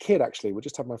because I had a kid, actually. We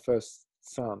just had my first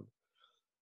son,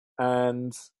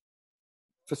 and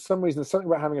for some reason, there's something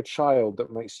about having a child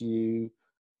that makes you.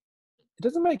 It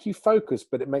doesn't make you focus,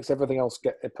 but it makes everything else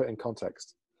get put in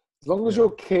context. As long as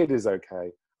your kid is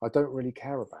okay, I don't really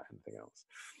care about anything else,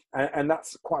 and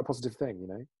that's quite a positive thing,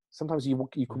 Sometimes you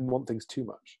can want things too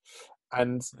much,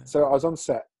 and so I was on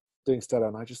set doing Stella,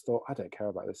 and I just thought, I don't care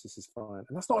about this. This is fine,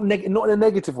 and that's not not in a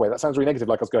negative way. That sounds really negative,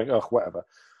 like I was going, ugh, whatever.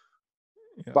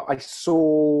 Yeah. But I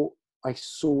saw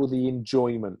the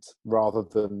enjoyment rather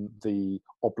than the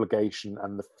obligation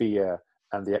and the fear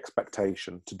and the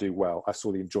expectation to do well. I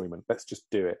saw the enjoyment. Let's just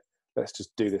do it. Let's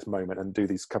just do this moment and do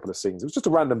these couple of scenes. It was just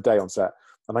a random day on set,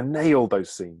 and I nailed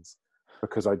those scenes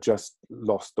because I just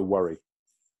lost the worry.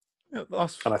 Yeah,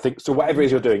 and I think so. Whatever it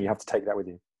is you're doing, you have to take that with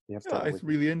you. It's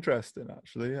really interesting,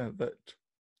 actually. Yeah, that.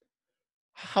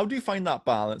 How do you find that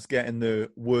balance, getting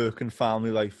the work and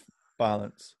family life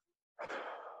balance?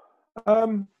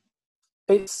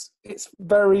 It's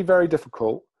very, very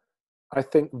difficult. I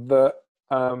think that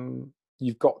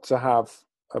you've got to have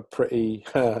a pretty.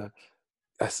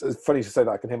 It's funny to say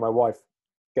that. I can hear my wife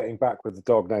getting back with the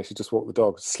dog now. She just walked the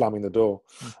dog, slamming the door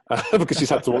because she's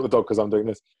had to walk the dog because I'm doing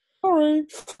this. Sorry.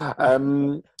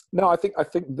 No, I think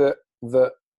that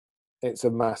it's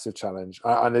a massive challenge,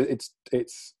 and it's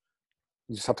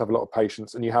you just have to have a lot of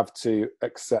patience, and you have to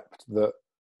accept that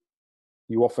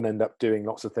you often end up doing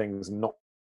lots of things and not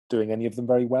doing any of them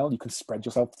very well. You can spread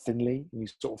yourself thinly, and you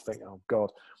sort of think, oh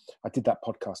God, I did that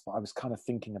podcast, but I was kind of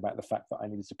thinking about the fact that I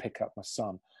needed to pick up my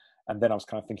son, and then I was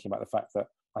kind of thinking about the fact that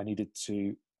I needed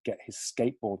to get his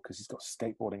skateboard because he's got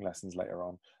skateboarding lessons later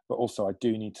on, but also I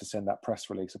do need to send that press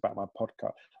release about my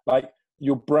podcast. Like,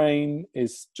 your brain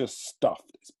is just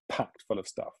stuffed. It's packed full of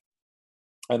stuff.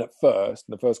 And at first,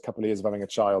 in the first couple of years of having a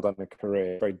child and a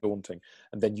career, very daunting.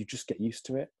 And then you just get used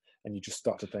to it, and you just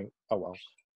start to think, oh, well.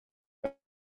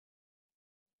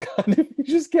 You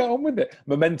just get on with it.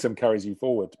 Momentum carries you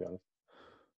forward, to be honest.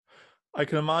 I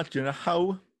can imagine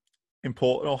how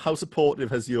important or how supportive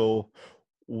has your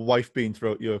wife been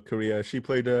throughout your career? She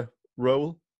played a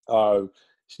role? Oh,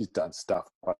 she's done stuff,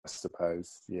 I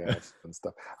suppose. Yeah, she's done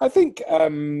stuff. I think,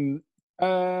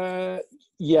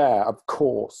 yeah, of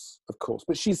course.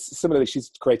 But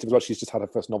she's creative as well. She's just had her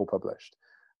first novel published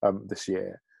this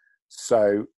year.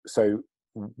 So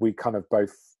we kind of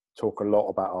both talk a lot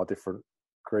about our different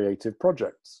creative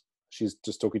projects. She's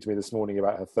just talking to me this morning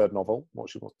about her third novel, what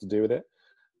she wants to do with it.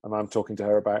 And I'm talking to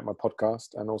her about my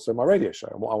podcast and also my radio show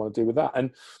and what I want to do with that. And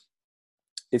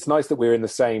it's nice that we're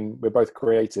both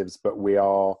creatives, but we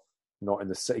are not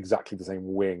in exactly the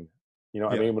same wing. You know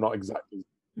what I mean? We're not exactly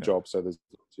job, so there's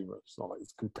not too much. It's not like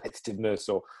it's competitiveness,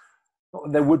 or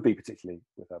not, there would be particularly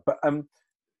with her. But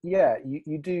yeah,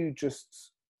 you do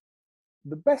just,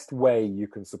 the best way you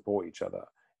can support each other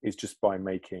is just by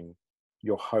making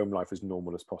your home life as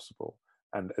normal as possible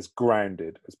and as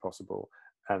grounded as possible,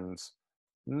 and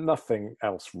nothing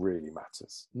else really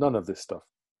matters. None of this stuff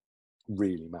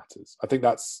really matters. I think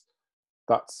that's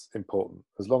important.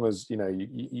 As long as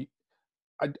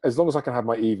as long as I can have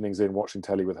my evenings in watching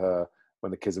telly with her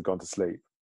when the kids have gone to sleep,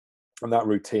 and that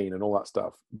routine and all that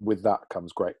stuff, with that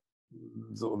comes great,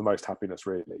 sort of the most happiness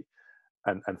really,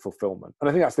 and fulfillment. And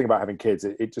I think that's the thing about having kids,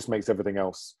 it just makes everything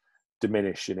else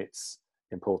diminish in its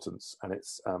importance, and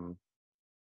it's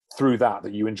through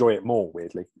that you enjoy it more,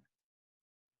 weirdly.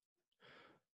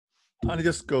 And it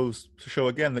just goes to show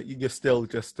again that you're still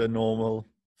just a normal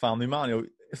family man.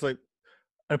 It's like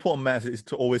an important message is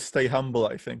to always stay humble,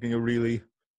 I think, and you're really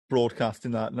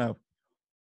broadcasting that now.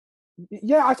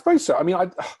 Yeah, I suppose so. I mean,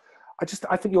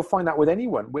 I think you'll find that with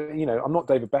anyone. I'm not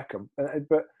David Beckham,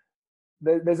 but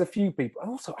there's a few people.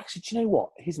 And also, actually, do you know what?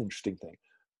 Here's an interesting thing.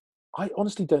 I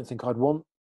honestly don't think I'd want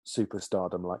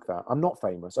superstardom like that. I'm not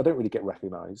famous. I don't really get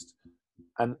recognised,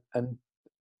 and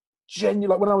genuinely,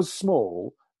 like when I was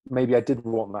small, maybe I did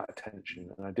want that attention,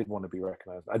 and I did want to be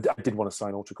recognised. I did want to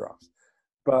sign autographs.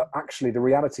 But actually, the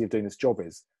reality of doing this job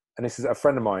is, and this is a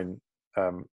friend of mine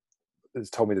has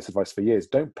told me this advice for years: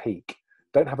 don't peak,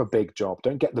 don't have a big job,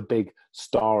 don't get the big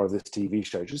star of this TV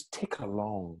show. Just tick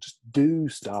along, just do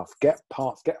stuff, get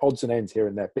parts, get odds and ends here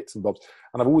and there, bits and bobs.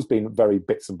 And I've always been very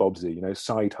bits and bobsy,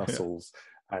 side hustles,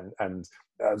 and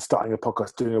starting a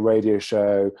podcast, doing a radio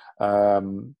show.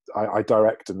 I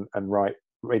direct and write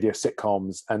radio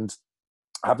sitcoms, and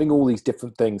having all these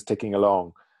different things ticking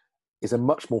along is a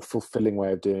much more fulfilling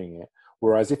way of doing it.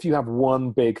 Whereas if you have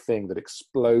one big thing that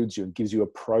explodes you and gives you a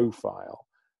profile,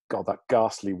 God, that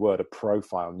ghastly word, a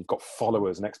profile, and you've got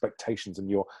followers and expectations and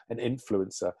you're an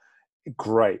influencer,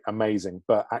 great, amazing,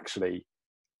 but actually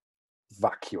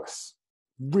vacuous.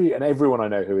 And everyone I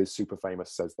know who is super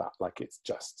famous says that, like it's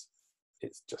just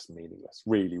meaningless,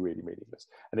 really, really meaningless.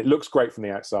 And it looks great from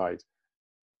the outside.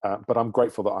 But I'm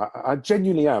grateful that I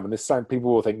genuinely am. And this sound,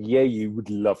 people will think, yeah, you would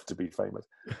love to be famous.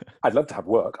 I'd love to have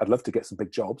work. I'd love to get some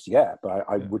big jobs. Yeah, but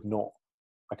I would not.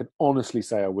 I can honestly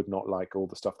say I would not like all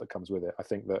the stuff that comes with it. I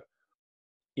think that,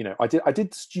 I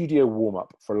did studio warm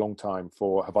up for a long time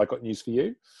for Have I Got News for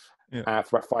You? Yeah.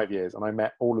 For about 5 years, and I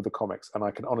met all of the comics, and I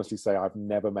can honestly say I've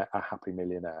never met a happy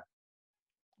millionaire.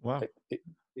 Wow,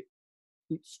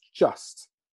 it's just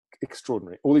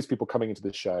extraordinary. All these people coming into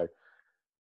this show.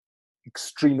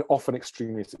 Often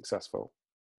extremely successful,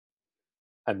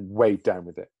 and weighed down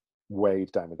with it.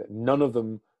 None of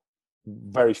them,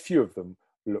 very few of them,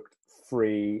 looked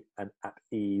free and at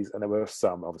ease, and there were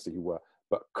some obviously who were,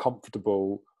 but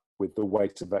comfortable with the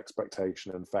weight of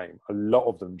expectation and fame. A lot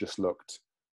of them just looked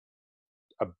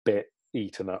a bit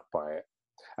eaten up by it,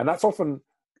 and that's often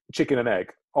chicken and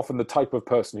egg. Often the type of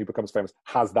person who becomes famous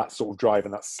has that sort of drive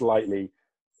and that slightly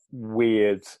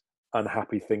weird,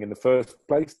 unhappy thing in the first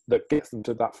place that gets them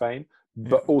to that fame.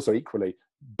 But also equally,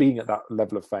 being at that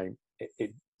level of fame,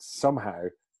 it somehow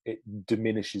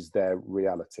diminishes their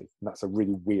reality. And that's a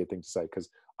really weird thing to say, because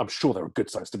I'm sure there are good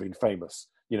sides to being famous.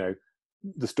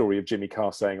 The story of Jimmy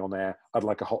Carr saying on air, I'd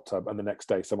like a hot tub, and the next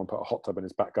day someone put a hot tub in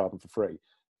his back garden for free.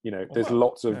 There's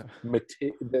lots of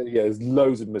there's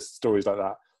loads of stories like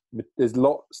that. There's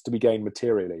lots to be gained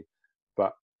materially,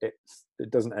 but it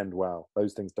doesn't end well.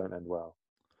 Those things don't end well.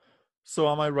 So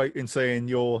am I right in saying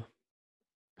you're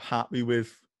happy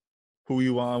with who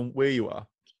you are and where you are?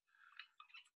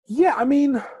 Yeah, I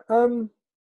mean, I know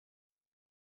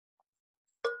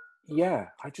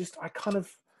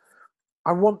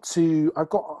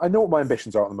what my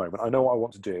ambitions are at the moment. I know what I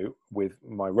want to do with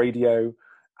my radio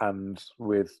and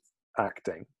with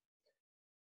acting,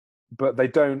 but they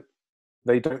don't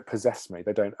possess me.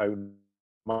 They don't own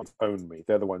me.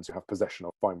 They're the ones who have possession.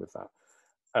 I'm fine with that.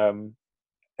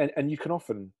 And you can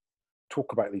often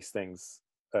talk about these things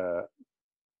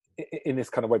in this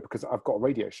kind of way because I've got a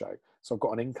radio show, so I've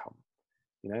got an income.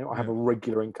 I have a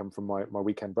regular income from my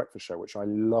weekend breakfast show, which I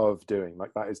love doing.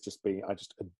 Like that is I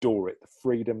just adore it. The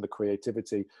freedom, the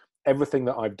creativity, everything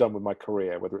that I've done with my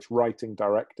career, whether it's writing,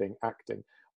 directing, acting,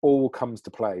 all comes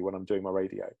to play when I'm doing my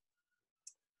radio.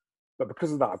 But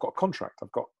because of that, I've got a contract.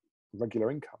 I've got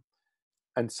regular income.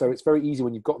 And so it's very easy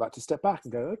when you've got that to step back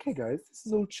and go, okay, guys, this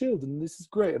is all chilled and this is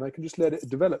great and I can just let it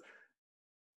develop.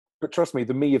 But trust me,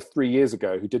 the me of 3 years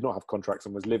ago who did not have contracts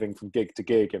and was living from gig to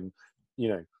gig, and,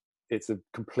 it's a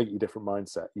completely different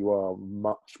mindset. You are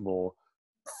much more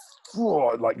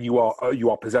like you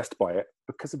are possessed by it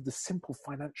because of the simple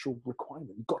financial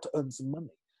requirement. You've got to earn some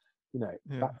money.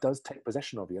 that does take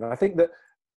possession of you. And I think that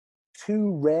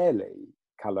too rarely,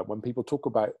 Callum, when people talk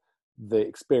about the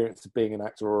experience of being an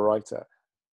actor or a writer,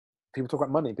 people talk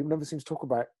about money. People never seem to talk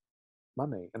about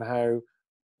money and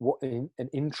what an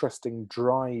interesting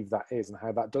drive that is, and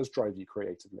how that does drive you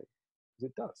creatively. Because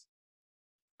it does.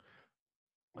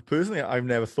 Personally, I've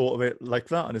never thought of it like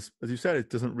that, and as you said, it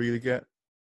doesn't really get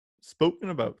spoken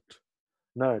about.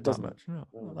 No, it doesn't. Much. No.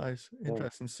 No. That's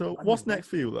interesting. So, I what's mean, next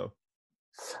for you, though?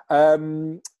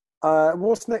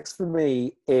 What's next for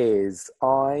me is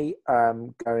I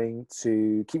am going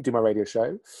to keep doing my radio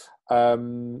show. I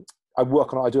do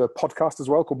a podcast as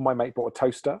well called My Mate Bought a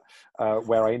Toaster,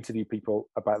 where I interview people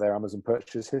about their Amazon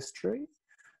purchase history.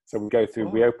 So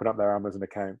we open up their Amazon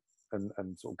account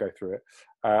and sort of go through it.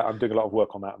 I'm doing a lot of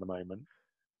work on that at the moment,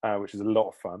 which is a lot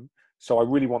of fun. So I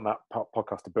really want that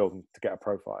podcast to build and to get a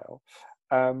profile.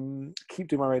 Keep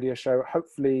doing my radio show.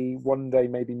 Hopefully one day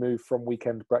maybe move from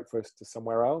Weekend Breakfast to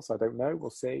somewhere else. I don't know. We'll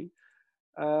see.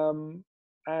 And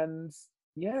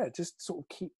yeah, just sort of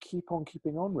keep on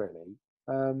keeping on, really.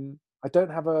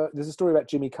 There's a story about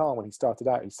Jimmy Carr when he started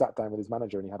out. He sat down with his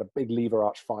manager and he had a big lever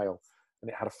arch file and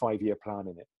it had a 5-year plan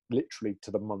in it, literally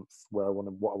to the month what I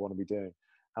want to be doing.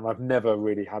 And I've never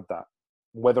really had that.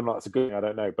 Whether or not it's a good thing, I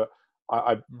don't know. But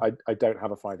I don't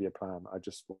have a 5-year plan. I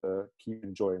just want to keep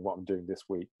enjoying what I'm doing this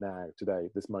week, now, today,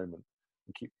 this moment,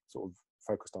 and keep sort of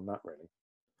focused on that, really.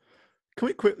 Can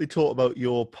we quickly talk about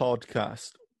your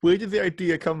podcast? Where did the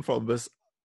idea come from?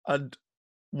 And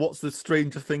what's the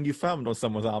strangest thing you found on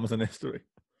someone's Amazon history?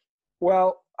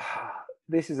 Well,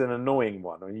 this is an annoying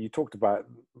one. I mean, you talked about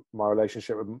my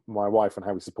relationship with my wife and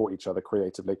how we support each other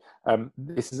creatively.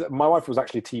 My wife was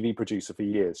actually a TV producer for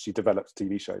years. She developed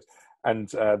TV shows. And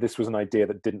this was an idea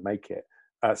that didn't make it.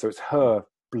 So it's her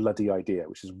bloody idea,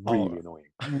 which is really annoying.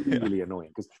 Really annoying.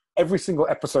 Because every single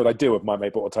episode I do of My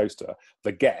Mate Bought a Toaster,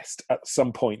 the guest at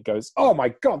some point goes, "Oh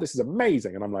my God, this is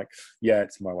amazing." And I'm like, yeah,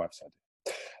 it's my wife's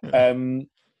idea.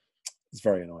 It's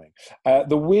very annoying.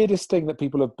 The weirdest thing that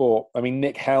people have bought, I mean,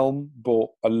 Nick Helm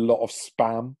bought a lot of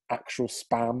actual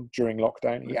spam during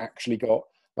lockdown. He actually got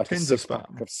like tins of spam.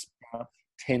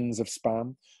 Tins of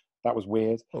spam. That was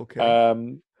weird.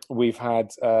 Okay. We've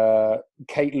had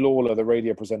Kate Lawler, the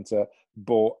radio presenter,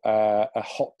 bought a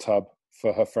hot tub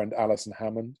for her friend Alison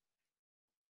Hammond.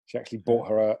 She actually bought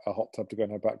her a hot tub to go in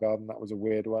her back garden. That was a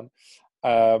weird one.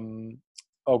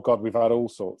 Oh God, we've had all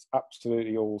sorts,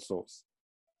 absolutely all sorts.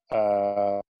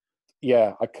 I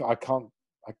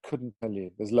couldn't tell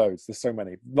you. There's loads. There's so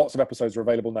many. Lots of episodes are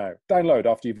available now. Download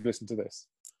after you've listened to this.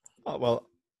 Oh, well,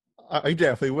 I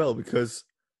definitely will, because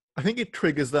I think it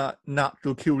triggers that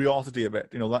natural curiosity a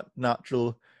bit, that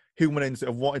natural human instinct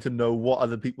of wanting to know what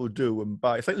other people do and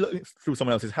buy. It's like looking through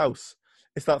someone else's house.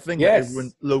 It's that thing that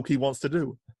everyone low-key wants to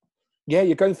do. Yeah,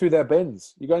 you're going through their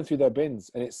bins.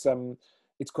 And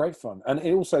it's great fun. And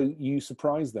it also, you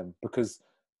surprise them because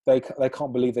they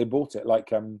can't believe they bought it.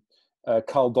 Like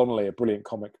Carl Donnelly, a brilliant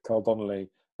comic, Carl Donnelly,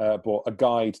 bought A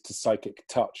Guide to Psychic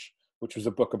Touch, which was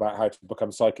a book about how to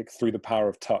become psychic through the power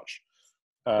of touch.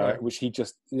 Right. Which he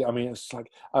just, it's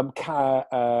like Carrie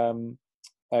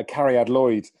Ad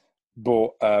Lloyd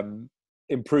bought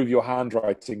Improve Your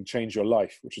Handwriting, Change Your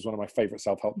Life, which is one of my favourite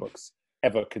self-help books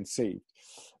ever conceived.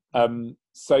 So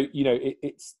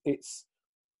it's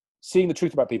seeing the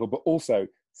truth about people, but also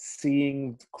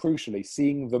crucially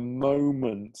seeing the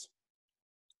moment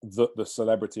that the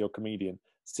celebrity or comedian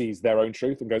sees their own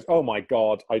truth and goes, "Oh my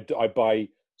God, I buy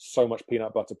so much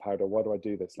peanut butter powder. Why do I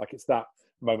do this?" Like, it's that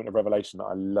moment of revelation that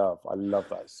I love. I love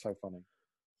that. It's so funny.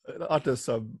 That does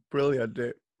sound brilliant.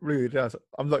 It really does.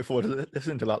 I'm looking forward to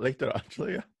listening to that later,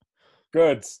 actually.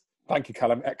 Good. Thank you,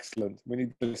 Callum. Excellent. We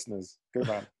need listeners. Good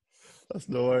man. That's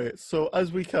no worry. So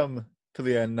as we come to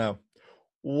the end now,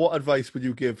 what advice would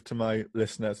you give to my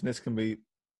listeners? And this can be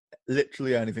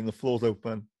literally anything. The floor's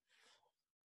open.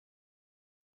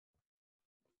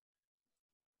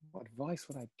 What advice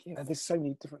would I give? There's so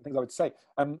many different things I would say.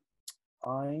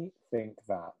 I think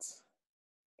that's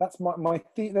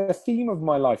the theme of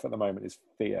my life at the moment is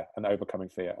fear and overcoming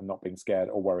fear and not being scared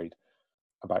or worried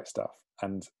about stuff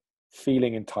and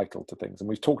feeling entitled to things. And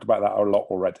we've talked about that a lot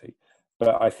already,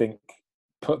 but I think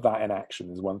put that in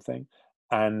action is one thing.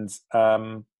 And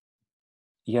don't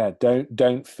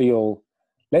feel.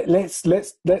 Let's.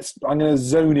 I'm going to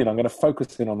zone in. I'm going to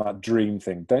focus in on that dream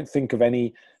thing. Don't think of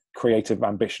any creative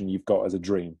ambition you've got as a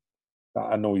dream.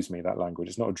 That annoys me, that language.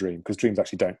 It's not a dream, because dreams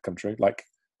actually don't come true. Like,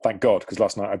 thank God, because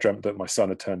last night I dreamt that my son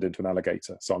had turned into an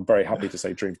alligator. So I'm very happy to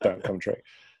say dreams don't come true.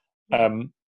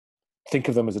 Think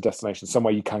of them as a destination,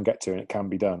 somewhere you can get to and it can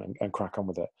be done, and crack on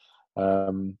with it.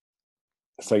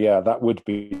 So yeah, that would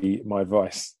be my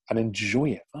advice, and enjoy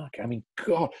it. Fuck, I mean,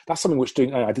 God, that's something which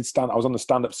I was on the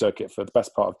stand-up circuit for the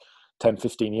best part of 10,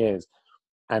 15 years.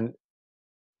 And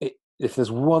if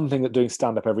there's one thing that doing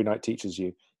stand-up every night teaches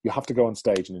you, you have to go on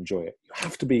stage and enjoy it. You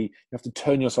have to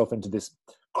turn yourself into this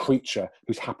creature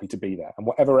who's happy to be there. And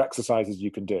whatever exercises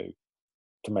you can do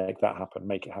to make that happen,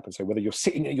 make it happen. So whether you're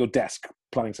sitting at your desk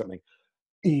planning something,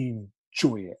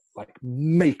 enjoy it, like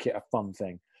make it a fun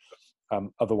thing.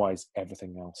 Otherwise,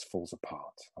 everything else falls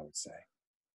apart, I would say.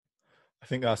 I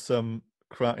think that's some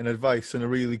cracking advice and a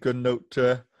really good note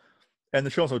to end the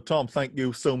show. So, Tom, thank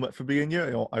you so much for being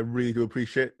here. I really do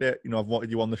appreciate it. I've wanted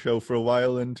you on the show for a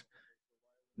while, and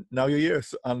now you're here.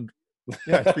 And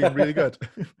yeah, it's been really good.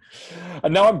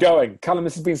 And now I'm going. Callum,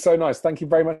 this has been so nice. Thank you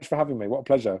very much for having me. What a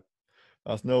pleasure.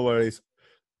 That's no worries.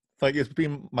 Thank you. It's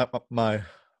been my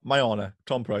honour,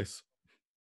 Tom Price.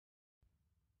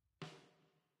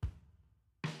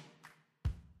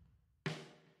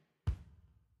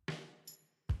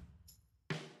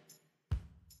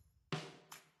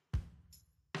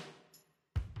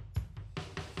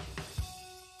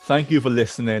 Thank you for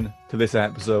listening to this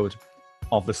episode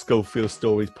of the Schofield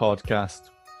Stories podcast.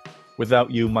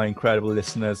 Without you, my incredible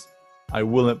listeners, I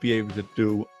wouldn't be able to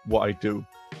do what I do.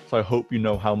 So I hope you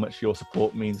know how much your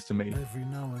support means to me.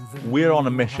 We're on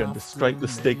a mission to strike the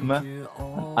stigma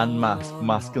and unmask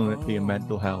masculinity and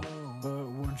mental health.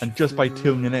 And just by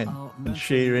tuning in and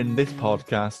sharing this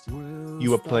podcast,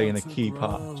 you are playing a key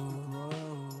part.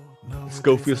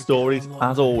 Schofield Stories,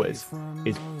 as always,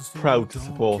 is proud to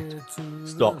support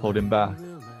Stop Holding Back,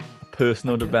 a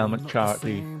personal development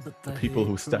charity for people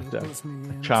who stutter,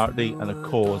 a charity and a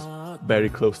cause very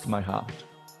close to my heart.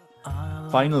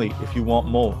 Finally, if you want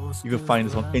more, you can find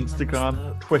us on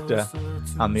Instagram, Twitter,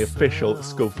 and the official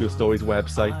Schofield Stories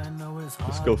website,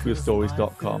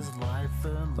 theschofieldstories.com.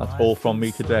 That's all from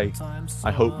me today.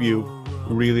 I hope you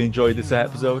really enjoyed this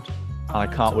episode, and I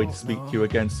can't wait to speak to you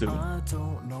again soon.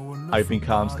 I've been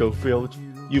Callum Schofield.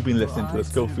 You've been listening to the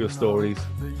Schofield Stories.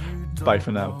 Bye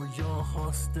for now.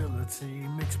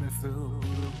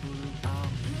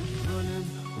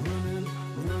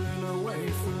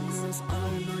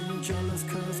 Jealous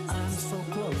cause I'm so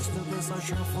close to this. I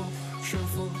shuffle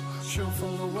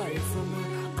away from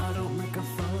it. I don't make a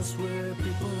fuss with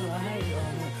people that hate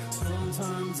on it.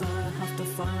 Sometimes I have to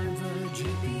find the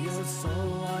GPS so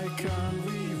I can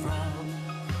reroute.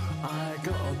 I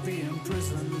gotta be in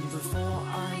prison before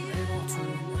I'm able to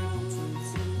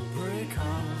break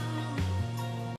out.